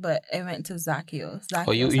ish, but I went to Zacchaeus.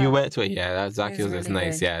 Oh, you went to it? Yeah, that Zacchaeus is really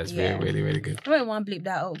nice. good. Yeah, it's Yeah. really, really good. I might want to bleep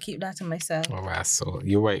that out, keep that to myself. All right, so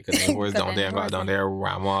you're right, because the horse 'Cause down there, them got down horses. there,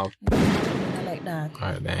 ram off. I like that. All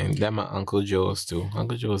right, then. Then my Uncle Joe's too.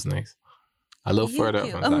 Uncle Joe's nice. A little You further up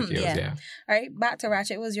cute. from Zacchaeus, Yeah. yeah. All right, back to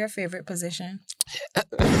Ratchet. What was your favorite position?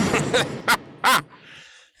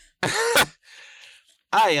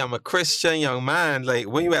 I am a Christian young man. Like,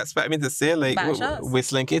 what you expect me to say? Like, Back shots.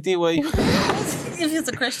 whistling kitty? What you? If it's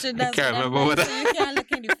a Christian, that's can't what remember what you can't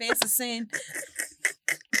look in the face of sin.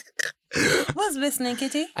 What's listening,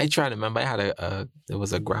 Kitty? I try to remember. I had there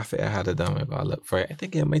was a graphic I had it done. I gotta look for it. I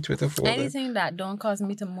think in my Twitter folder. Anything that don't cause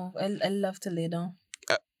me to move, I love to lay down.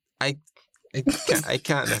 I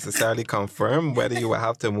can't necessarily confirm whether you will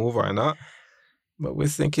have to move or not. But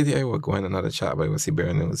whistling kitty, I will go in another chat by Whistly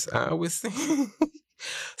Bear News. Whistling.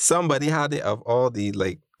 Somebody had it of all the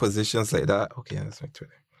like positions like that. Okay, that's my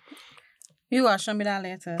Twitter. You gotta show me that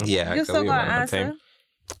later. Yeah, You 'cause still we got run an out of time. answer?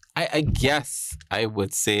 I guess I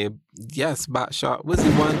would say yes, Backshot. Was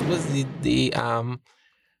the one was the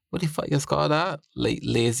what the fuck you call that? Like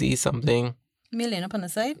lazy something. Me laying up on the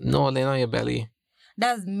side? No, laying on your belly.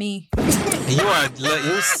 That's me.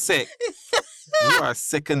 You're sick. You are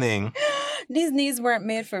sickening. These knees weren't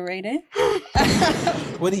made for riding.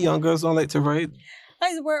 What do young girls don't like to ride?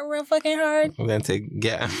 I just work real fucking hard. And then to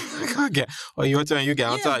get oh, your turn, you get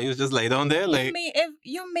on Yeah. top. You was just lay down there, like If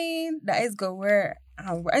you mean that is go work,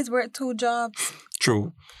 I just work 2 jobs.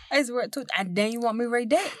 true. I just work 2, and then you want me right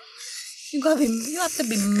there? You have to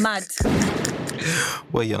be mad.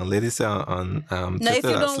 What young lady said on Now, Twitter if you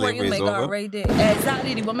that don't work, you slavery may is go over. right there.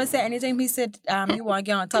 Exactly. The woman said anytime he said you want to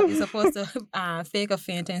get on top, you're supposed to fake a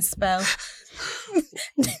fainting spell.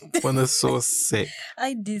 One is so sick.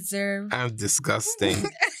 I deserve. I'm disgusting.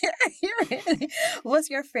 What's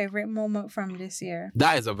your favorite moment from this year?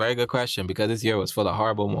 That is a very good question because this year was full of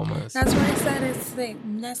horrible moments. That's why I said it's like,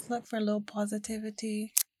 let's look for a little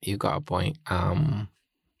positivity. You got a point.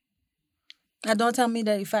 Now, don't tell me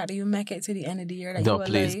that the fact that you make it to the end of the year that No, you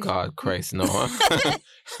please, alive. God, Christ, no.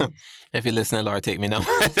 If you're listening, Lord, take me now.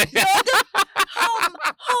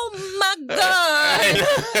 Oh my God!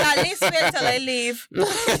 At least wait till I leave.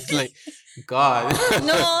 Like, God.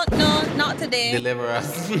 No, not today. Deliver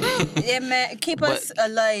us. Yeah, man, keep us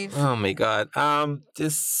alive. Oh my God.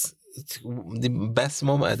 The best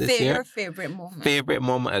moment of this year. Favorite moment. Favorite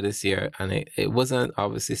moment of this year, and it wasn't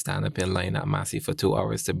obviously stand up in line at Massey for 2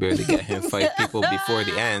 hours to barely get him 5 people before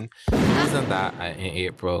the end. It wasn't that in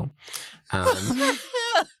April.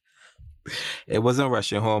 It wasn't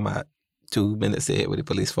rushing home at 2 minutes to 8 with the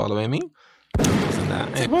police following me. It wasn't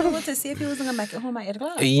that. So you wanted to see if he was gonna make it home at 8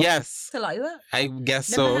 o'clock. Yes, To lock you up. I guess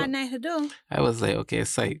Them so. had nothing to do. I was like, okay,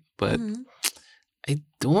 sight, but Mhm. I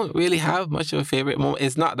don't really have much of a favorite moment.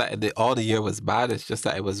 It's not that all the year was bad. It's just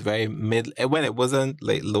that it was very mid. When it wasn't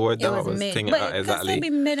like lower It down, was I was mid. thinking But exactly. it could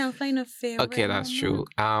still be mid and find a favorite. Okay, that's moment.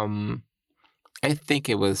 true. I think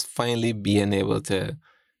it was finally being able to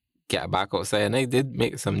get back outside, and I did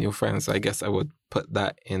make some new friends. So I guess I would put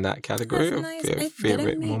that in that category That's of nice. Did I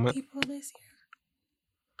favorite meet moment. people this year?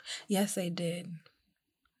 Yes, I did.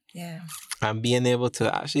 Yeah. And being able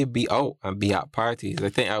to actually be out and be at parties. I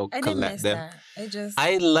think I'll I didn't collect miss them. that. I just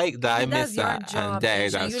I like that. I That's miss your that. job, And that,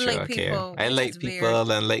 Aisha. that's You true. like Okay. people, I which like is people weird.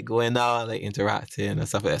 and like going out, like interacting and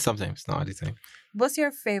stuff like that. Sometimes, not all the time. What's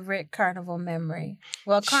your favorite carnival memory?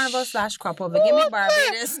 Well, carnival / crop over. Give me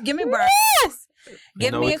Barbados. Give me Barbados.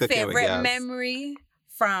 Give know me we a cooking with favorite gas. memory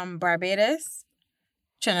from Barbados,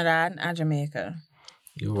 Trinidad, and Jamaica.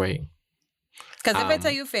 You're right. Because if I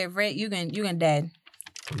tell Um, you favorite, you can dead.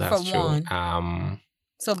 That's For true. one.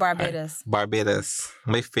 So Barbados, Barbados.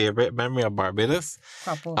 My favorite memory of Barbados.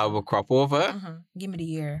 crop over. I will crop over. Give me the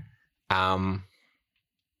year.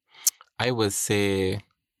 I would say,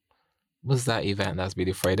 what's that event that's be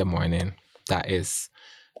the Friday morning? That is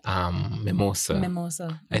Mimosa.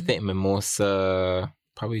 Mimosa. I think Mimosa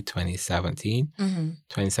probably 2017. Mm-hmm.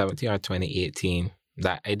 2017 or 2018.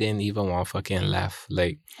 That I didn't even want fucking left.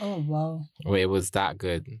 Like, Oh wow. where it was that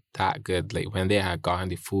good. Like when they had gotten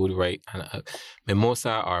the food right. And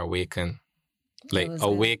Mimosa or Awaken. Like was good.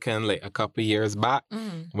 Awaken like a couple years back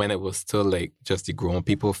Mm-hmm. when it was still like just the grown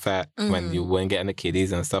people fat, when you weren't getting the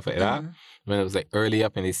kiddies and stuff like that. When it was like early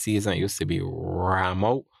up in the season, it used to be ram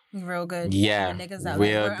out. Real good. Yeah, The niggas that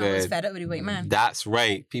real like, I was good. fed up with the white man. That's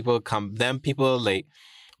right. People like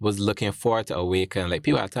was looking forward to Awaken. Like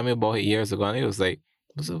people had told me about it years ago, and it was like,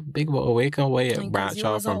 was a big about Awaken way Because it branch you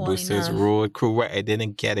off wasn't from old Brewster's enough. Road crew. Right, I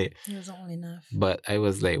didn't get it, It wasn't old enough. but I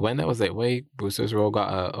was like, when I was like, wait, Brewster's Road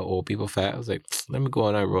got a old people fat. I was like, let me go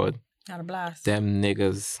on that road. Had a blast. Them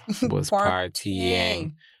niggas was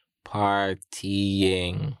Partying.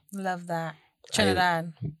 partying. Love that.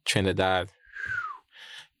 Trinidad.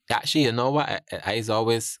 Actually, you know what? I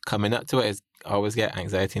always coming up to it. I always get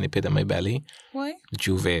anxiety in the pit of my belly. What?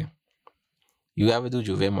 Juve. You ever do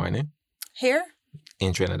Juve morning Here?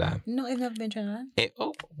 in Trinidad? No, I've never been to Trinidad.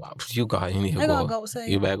 Oh, wow. You need to I go. gotta go outside.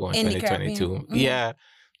 You better go in In the 2022. Caribbean. Yeah.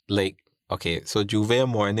 Like, okay, so Juve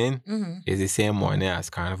morning Mm-hmm. is the same morning as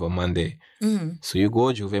Carnival Monday. Mm-hmm. So you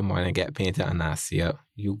go Juve morning, get painted and nasty up.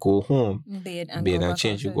 You go home, Bathe and bathe go and back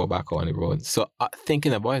change, you outside. go back on the road. So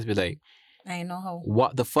thinking about it, be like, I ain't know how.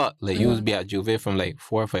 what the fuck? Like, you Mm-hmm. would be at Juve from like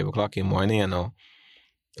 4 or 5 o'clock in the morning, you know?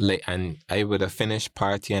 Like, and I would have finished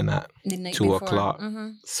partying at The night 2 before. o'clock. Mm-hmm.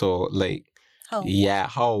 So, like, How? yeah,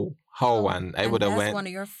 how? And I would have that's went, one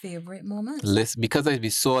of your favorite moments. listen, because I'd be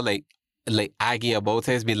so like aggy about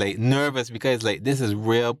it. I'd be like nervous because like, this is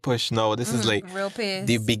real push now. This is like real pace.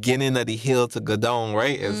 the beginning of the hill to go down,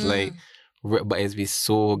 right? It's like, but it's be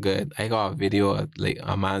so good. I got a video of like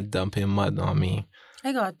a man dumping mud on me.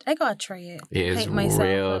 I got to try it. It is Hype myself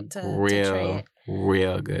real, up to try it.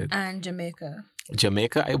 real good. And Jamaica.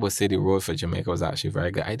 Jamaica, I would say the road for Jamaica was actually very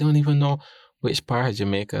good. I don't even know which part of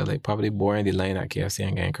Jamaica, like probably boring the line at KFC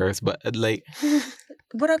and getting cursed, but like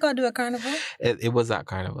What I gotta do at Carnival? it was at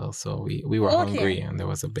Carnival, so we were hungry and there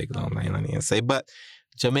was a big long line on the inside. But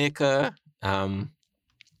Jamaica,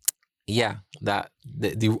 yeah, that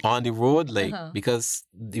the on the road, like because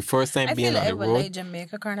the first time I being feel like on I the would road, like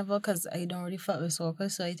Jamaica Carnival because I don't really fuck with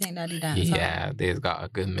soca, so I think that the dance. yeah, they've got a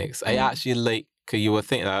good mix. I actually like, cause you would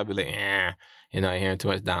think that I'd be like, you're not hearing too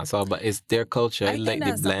much dancehall, but it's their culture. I like the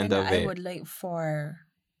that's blend something of that it. I would like for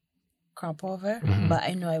crop over, Mhm. but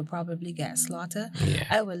I know I would probably get slaughtered. Yeah.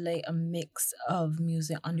 I would like a mix of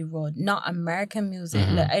music on the road, not American music.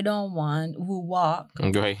 Mhm. Like I don't want who walk,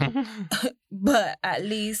 Right. but at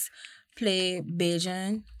least play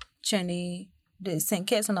Bajan, Trini, the St.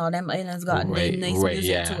 Kitts and all them islands got Right, nice right,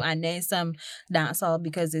 music yeah. too, and then some dancehall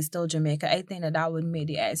because it's still Jamaica. I think that would make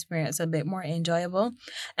the experience a bit more enjoyable,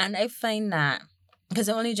 and I find that because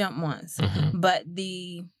I only jumped once, Mhm. but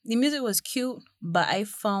the music was cute, but I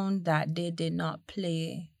found that they did not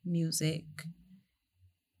play music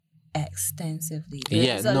extensively.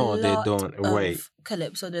 Yeah, There's a no, they lot don't. of Right.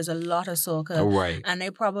 calypso. There's a lot of soca. Right. And I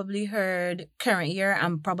probably heard current year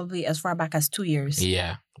and probably as far back as 2 years.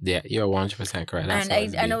 Yeah. Yeah. You're 100% correct. That's And how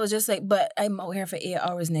it's I be. was just like, but I'm out here for 8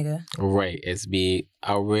 hours, nigga. Right. It's be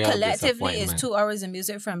a real Collectively, it's disappointment. 2 hours of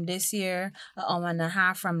music from this year, an hour and a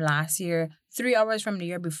half from last year, 3 hours from the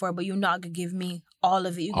year before, but you're not going to give me all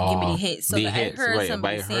of it. You can give me the hits. So the like, hits, I heard right. some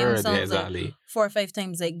But of I the same heard songs exactly. like 4 or 5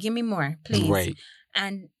 times. Like, give me more, please. Right.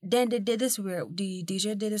 And then they did this weird, the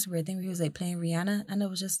DJ did this weird thing where he was like playing Rihanna. And I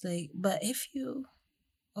was just like, but if you,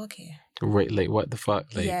 okay. Right. Like, what the fuck?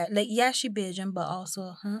 Like, Yeah, she Bajan, but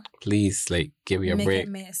also, please, like, give me a make break. it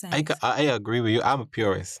make sense. I agree with you. I'm a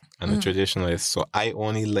purist and a Mhm. traditionalist, so I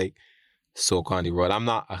only like soca on the road. I'm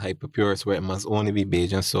not a hyper purist where it must only be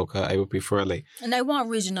Bajan soca. I would prefer like And I want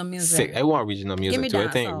regional music. sick. I want regional me music too. I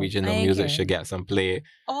think dancehall. regional I ain't music care. should get some play.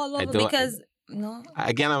 All I over don't- because, no.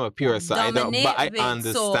 Again, I'm a purist, so I don't. But I Dominate with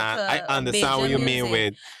understand. soca, I understand what you Bajan mean music.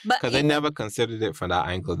 with But because I even- never considered it from that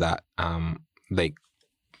angle that like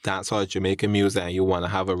dancehall Jamaican music and you want to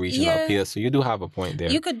have a regional Yeah. appeal. So you do have a point there.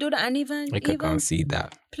 you could do that and I could concede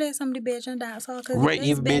that. play some of the Bajan dancehall. 'Cause Right, it's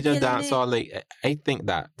even been Bajan killing dancehall, it. like I think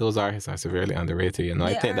that those artists are severely underrated. You know,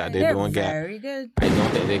 I think that they They're don't get. very good. I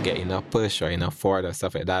don't think they get enough push or enough forward or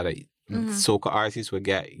stuff like that. Like, Mhm. soca artists would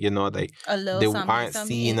get, you know, like A little they something, aren't something.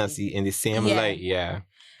 seen as in the same Yeah. light. Yeah,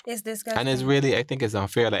 It's disgusting. and it's really, I think it's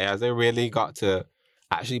unfair. Like, as they really got to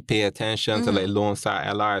actually pay attention to like Lone Star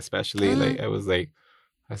LR, especially. Like, it was like,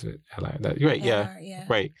 that's what LR. That right? Yeah, Yeah.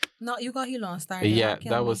 right. No, you got Lone Star. Yeah,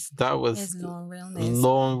 that was His lone realness.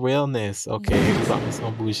 lone realness. Okay, you got me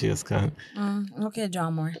some bullshit, cunt. Okay,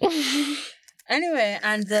 John Moore. Anyway,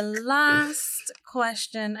 and the last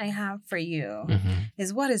question I have for you Mhm.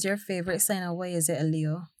 is, what is your favorite sign of way? Is it a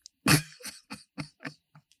Leo?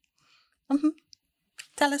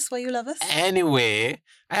 Tell us why you love us. Anyway,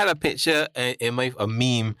 I had a picture in a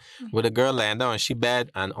meme with a girl laying down. She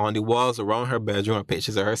bed, and on the walls around her bedroom are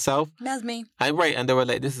pictures of herself. That's me. And they were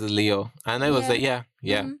like, "This is Leo," and I was Yeah. like,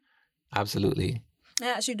 "Yeah, Mhm. absolutely." I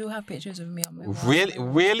actually do have pictures of me on my wall.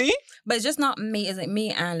 Really? But it's just not me. It's like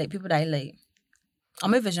me and like people that I like. On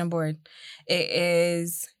my vision board,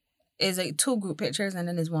 it's like 2 group pictures and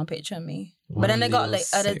then there's 1 picture of me. One But then I got like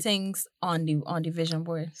Leo's other sick. things on the vision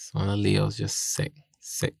board. One of Leo's just sick.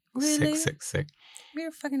 Really? Sick.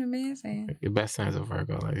 We're fucking amazing. The best signs of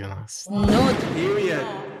Virgo, like, you know. No.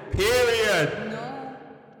 Period. No.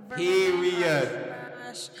 Period.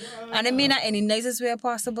 And I mean that in the nicest way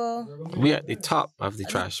possible. We are at the top of the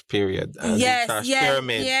trash pyramid. Yes, the trash yes,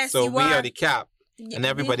 pyramid. yes, so you we are. are the cap, and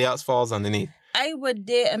everybody else falls underneath. I would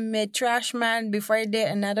date a mid-trash man before I date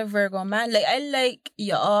another Virgo man. Like, I like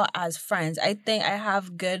y'all as friends. I think I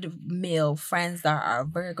have good male friends that are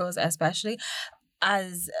Virgos, especially.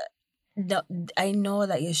 I know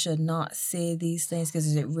that you should not say these things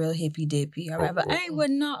because it's real hippy-dippy, all right? But I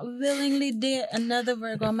would not willingly date another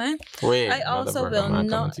Virgo man. Wait, I another also Virgo will man coming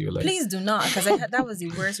not. to you later. Please do not, because that was the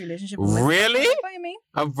worst relationship. with my Really? What do you mean?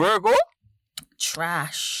 A Virgo?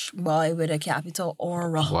 Trash boy with a capital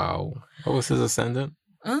aura. Wow. What was his ascendant?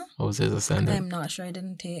 Huh? What was his ascendant? I'm not sure. I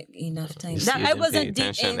didn't take enough time. You That see, you I didn't pay wasn't deep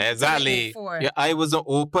attention. into it Exactly. before. Your eye wasn't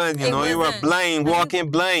open. You It know, you were wasn't. blind, I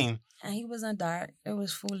walking blind. And he wasn't dark. It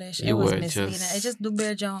was foolish. You it was were misleading. just- I just do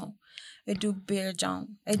bear junk. I do bear junk.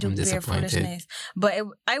 I do I'm bear disappointed. foolishness. But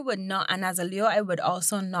I would not, and as a Leo, I would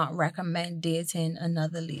also not recommend dating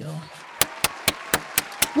another Leo.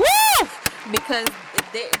 Woo! Because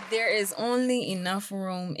there is only enough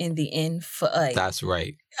room in the inn for us. That's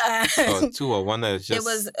right. Or 2 or 1 is just. It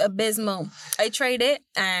was abysmal. I tried it,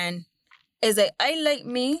 and it's like, I like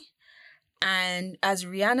me. And as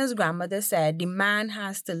Rihanna's grandmother said, the man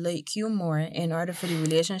has to like you more in order for the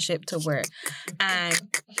relationship to work. And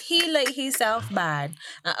he like himself bad.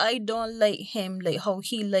 And I don't like him like how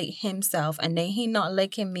he like himself. And then he not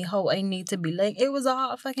liking me how I need to be like. It was a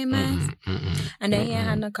hot fucking mess. And then he ain't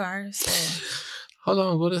had no car. So Hold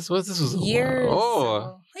on, what this was years. Oh, ago.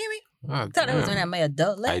 What do you mean? God Thought I was damn. doing that my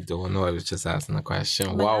adult life. I don't know. I was just asking a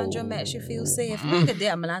question. Wow. Melandra makes you feel safe. Look at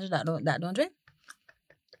that Melandra that don't drink.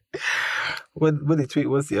 What the tweet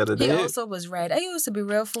was the other He day? also was red. I used to be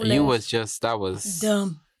real foolish. You was just, that was...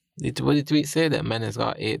 dumb. What the tweet say? That men has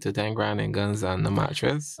got 8 to 10 grand in guns on the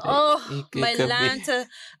mattress? Oh, It my could be- Lanta.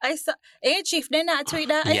 I saw, hey, Chief, then I tweet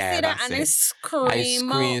that. Yeah, I see that that's and it. I scream. I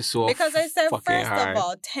scream out. so because I said, fucking first hard. of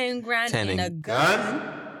all, 10 grand 10 in a in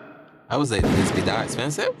gun. I was like, this be that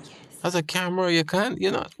expensive? That's a camera you can't,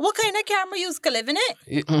 you know. What kind of camera you could live in it?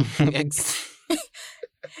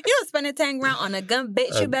 You don't spend 10 grand on a gun,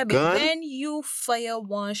 bitch. A You better gun? when you fire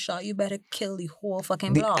one shot, you better kill the whole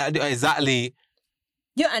fucking block. Exactly.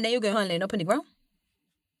 Yeah, and then you go home laying up on the ground.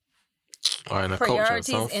 Or in a coach or Priorities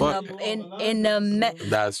some in fuck. the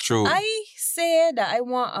That's true. I said that I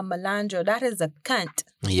want a Melandro. That is a cunt.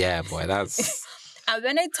 Yeah, boy, that's... And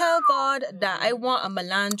when I tell God that I want a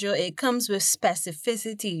Melandro, it comes with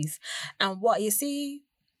specificities. And what you see,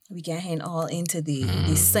 we can hand all into the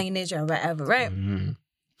signage or whatever, right? Mhm.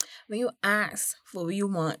 When you ask for what you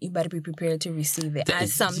want, you better be prepared to receive it. And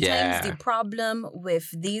sometimes Yeah. the problem with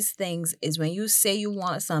these things is when you say you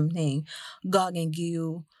want something, God can give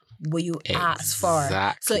you what you ask for.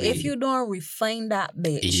 So if Exactly. you don't refine that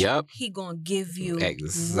bitch, Yep. he gonna give you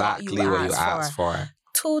Exactly what you asked for.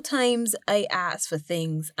 2 times I asked for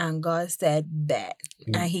things and God said bet.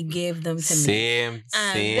 And he gave them to me. Same,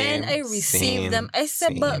 And same, then I received them. I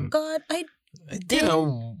said, but same. God, I You didn't.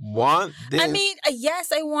 don't want this. I mean,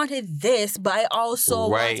 yes, I wanted this, but I also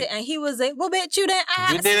Right. wanted, and he was like, well, bitch, you didn't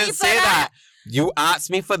ask You me didn't for say that. You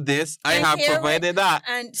asked me for this. I And have here provided that.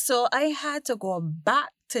 And so I had to go back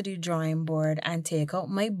to the drawing board and take out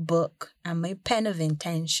my book and my pen of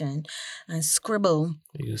intention and scribble.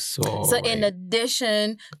 You so So in right.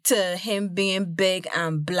 addition to him being big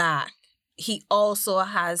and black, he also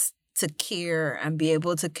has to care and be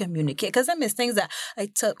able to communicate. Because I miss things that I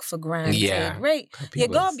took for granted. Yeah. Right? You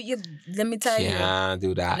People gotta be, let me tell you. can't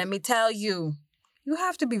do that. Let me tell you. You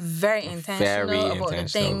have to be very intentional Very about the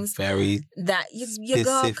intentional. things Very that you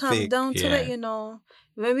gotta come specific, down to yeah. it, you know.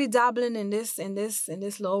 When we dabbling in this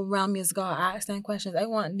little realm, you just gotta ask them questions. I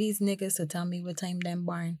want these niggas to tell me what time them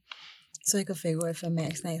born. So I could figure out if I'm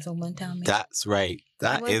next night. So one tell me. That's right.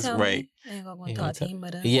 That One is tell right. me, I ain't gonna go You talk gonna to him,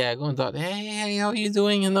 but Yeah, go and talk. Hey, how you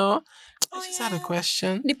doing? You know, I Oh, just had a yeah.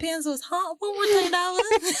 question. depends who's hot. What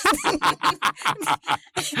 $10?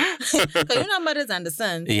 Cause you know mothers and the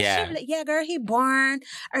sons. Yeah. She be like, yeah, girl, he born.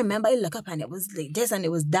 I remember I look up and it was like this and it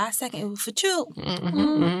was that second. It was for you.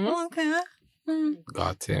 Okay.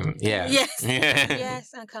 Got him. Yeah. Yes. Yeah.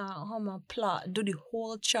 Yes, I come home and plot, do the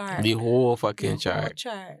whole chart. The whole The fucking whole chart.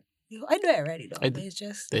 chart. I do it already though. I But it's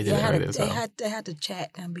just they did I it had already to, as I well. had to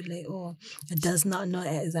check and be like, oh, it does not know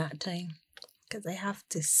the exact time. Because I have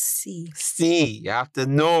to see. See, you have to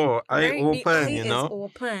know. I Right? The open, eye you is know.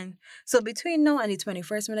 open. So between now and the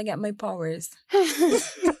 21st, when I get my powers,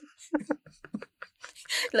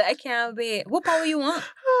 like I can't wait. What power you want?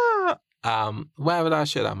 Whatever that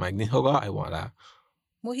shit at Magnet Hugger, I want that.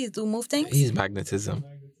 What he's do move things? He's magnetism.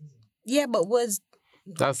 Yeah, but what's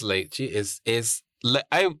That's like she is like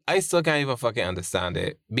I still can't even fucking understand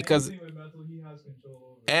it because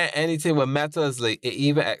anything with metal is like it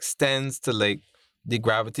even extends to like the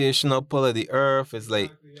gravitational pull of the earth. It's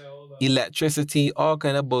like electricity, all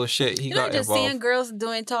kind of bullshit. He you know, got just involved. seeing girls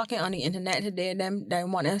doing on the internet today, them they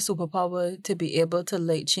want that superpower to be able to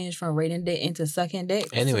like change from rating dick into sucking dick.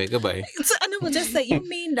 Anyway, goodbye. So, and it was just like, you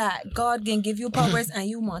mean that God can give you powers and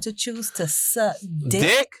you want to choose to suck dick?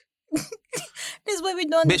 Dick, This is what we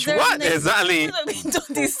don't bitch. deserve. What next- exactly? This is what we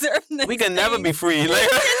don't deserve. We next can never time. be free. Like.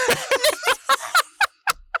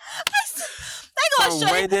 I gonna From show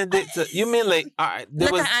you. rating dick to, you mean like all right? There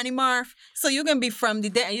Like was an Animorph. So you can be from the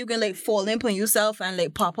dead and you can like fall in on yourself and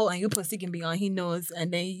like pop out and your pussy can be on his nose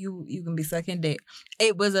and then you can be sucking dick.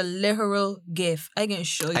 It was a literal gift. I can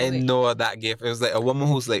show you I it. know that gift. It was like a woman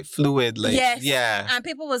who's like fluid, like Yes. yeah. And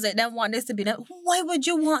people was like, they want this to be that. Why would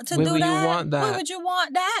you want to Why do would you that? want that? Why would you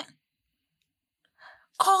want that?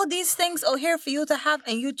 All these things are here for you to have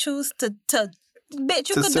and you choose to bitch,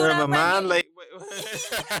 you To could do serve that a man, like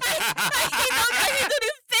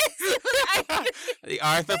the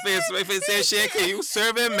Arthur face, if it says shaking, you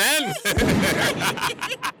serving men.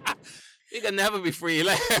 You can never be free.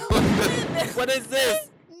 Like what is this?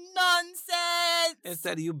 Nonsense.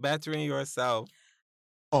 Instead of you bettering yourself.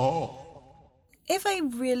 If I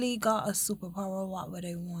really got a superpower, what would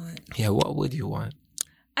I want? Yeah, what would you want?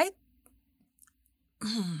 I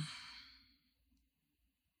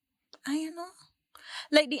don't know.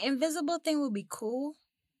 Like the invisible thing would be cool.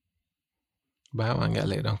 But I want to get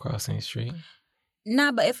laid on crossing the street.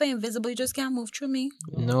 Nah, but if I'm invisible, you just can't move through me.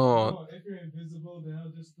 No. If you're invisible, then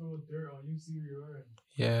I'll just throw dirt on you, see where you are.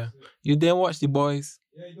 Yeah. You didn't watch The Boys?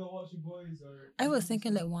 Yeah, you don't watch The Boys or. I was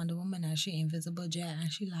thinking like Wonder Woman and she invisible jet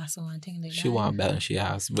and she lost one thing like She that. want better than she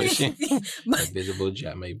has, but she invisible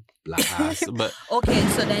jet my black ass. But okay,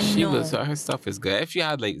 so then she no. was her stuff is good. If she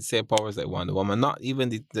had like say powers like Wonder Woman, not even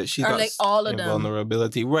the she Or, got like, all of them.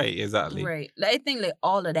 vulnerability. Right, exactly. Right. Like, I think like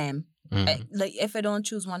all of them. Mhm. Like if I don't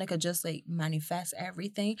choose one, I could just like manifest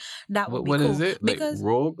everything. That would be What cool. is it? Like Because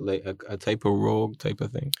rogue, like a type of rogue type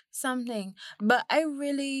of thing. something. But I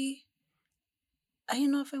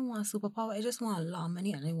don't know if I want a superpower. I just want a lot of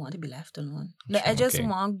money and I want to be left alone. Like I just Okay.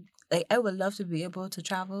 want like I would love to be able to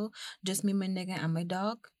travel, just me, my nigga, and my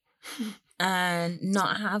dog. And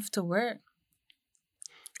not have to work.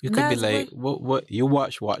 You could be That's like, what you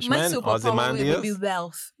watch My Watchmen, superpower would be Ozymandias?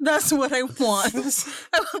 wealth. That's what I want.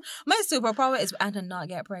 My superpower is to not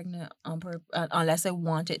get pregnant unless I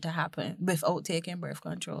want it to happen without taking birth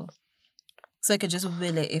control. So I could just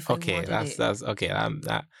will it if I Okay, wanted it. that's okay.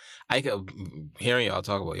 I could hearing y'all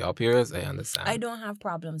talk about y'all periods. I understand. I don't have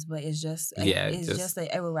problems, but it's just it's just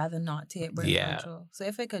like I would rather not take birth control. So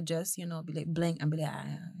if I could just be like blink and be like,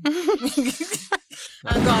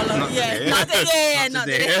 I'm gone. Not today. Not today. Not Not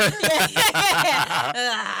today.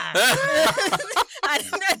 And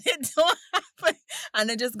then it don't happen,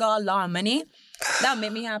 and I just got a lot of money. That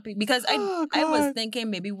made me happy because I was thinking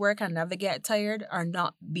maybe work and never get tired or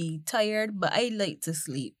not be tired, but I like to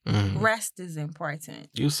sleep. Mhm. Rest is important.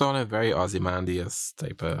 You sounded very Ozymandias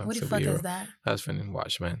type of What the fuck superhero. is that? That's from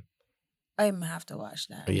Watchmen. I might have to watch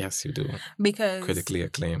that Yes, you do. because Critically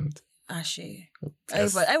acclaimed. Ashe.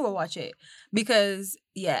 Yes. I will watch it because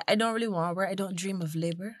I don't really want to work. I don't dream of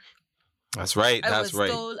labor. That's right. I That's right.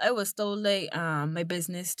 was told like my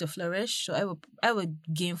business to flourish, so I would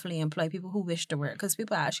gainfully employ people who wish to work because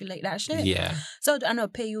people actually like that shit. Yeah. So I know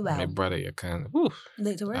pay you well. My brother, you can. Whew,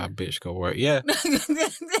 Like to work. that bitch go work. Yeah.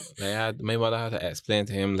 My mother had to explain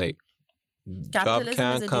to him like, job Capitalism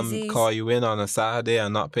can't is a come disease. call you in on a Saturday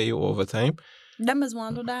and not pay you overtime. Them is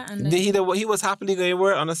one do that, and He was happily going to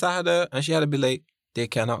work on a Saturday, and she had to be like, they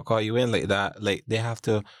cannot call you in like that. Like they have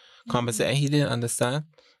to compensate, and he didn't understand.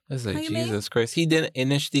 I was like, How you mean? Jesus Christ. He didn't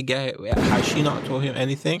initially get it. Had she not told him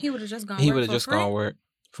anything, he would have just gone. he work would have for just free. gone work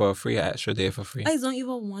for a free extra day for free. I don't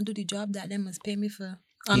even want to do the job that they must pay me for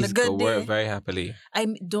on He's a good go day. work very happily. I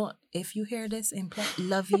don't. If you hear this,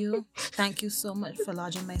 love you. Thank you so much for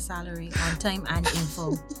lodging my salary on time and in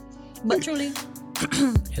full. But truly,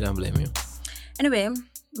 I don't blame you. anyway,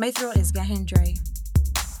 my throat is getting dry.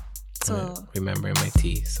 So Remembering my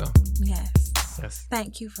tea. So yes, yes.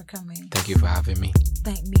 thank you for coming. Thank you for having me.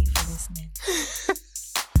 Thank me for listening.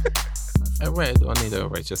 I don't need to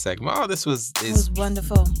write your segment. Oh, this was It was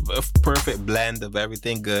wonderful. a perfect blend of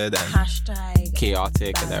everything good and Hashtag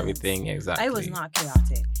chaotic and balance. everything. Exactly. I was not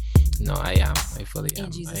chaotic. No, I am. I fully In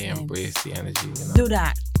am. Jesus' I name. embrace the energy. You know? Do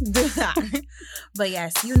that. But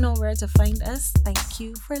yes, you know where to find us. Thank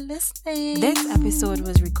you for listening. This episode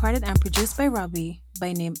was recorded and produced by Robbie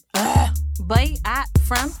by name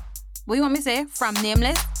what you want me to say? From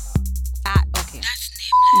Nameless at okay.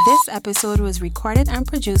 This episode was recorded and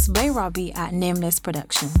produced by Robbie at Nameless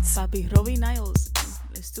Productions. Papi Robbie Niles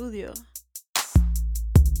in the studio.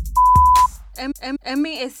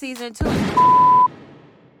 Emmy is season 2.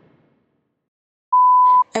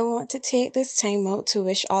 I want to take this time out to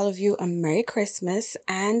wish all of you a Merry Christmas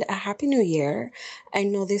and a Happy New Year. I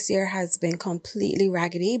know this year has been completely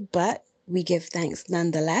raggedy, but we give thanks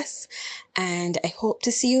nonetheless. And I hope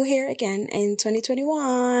to see you here again in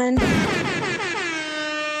 2021.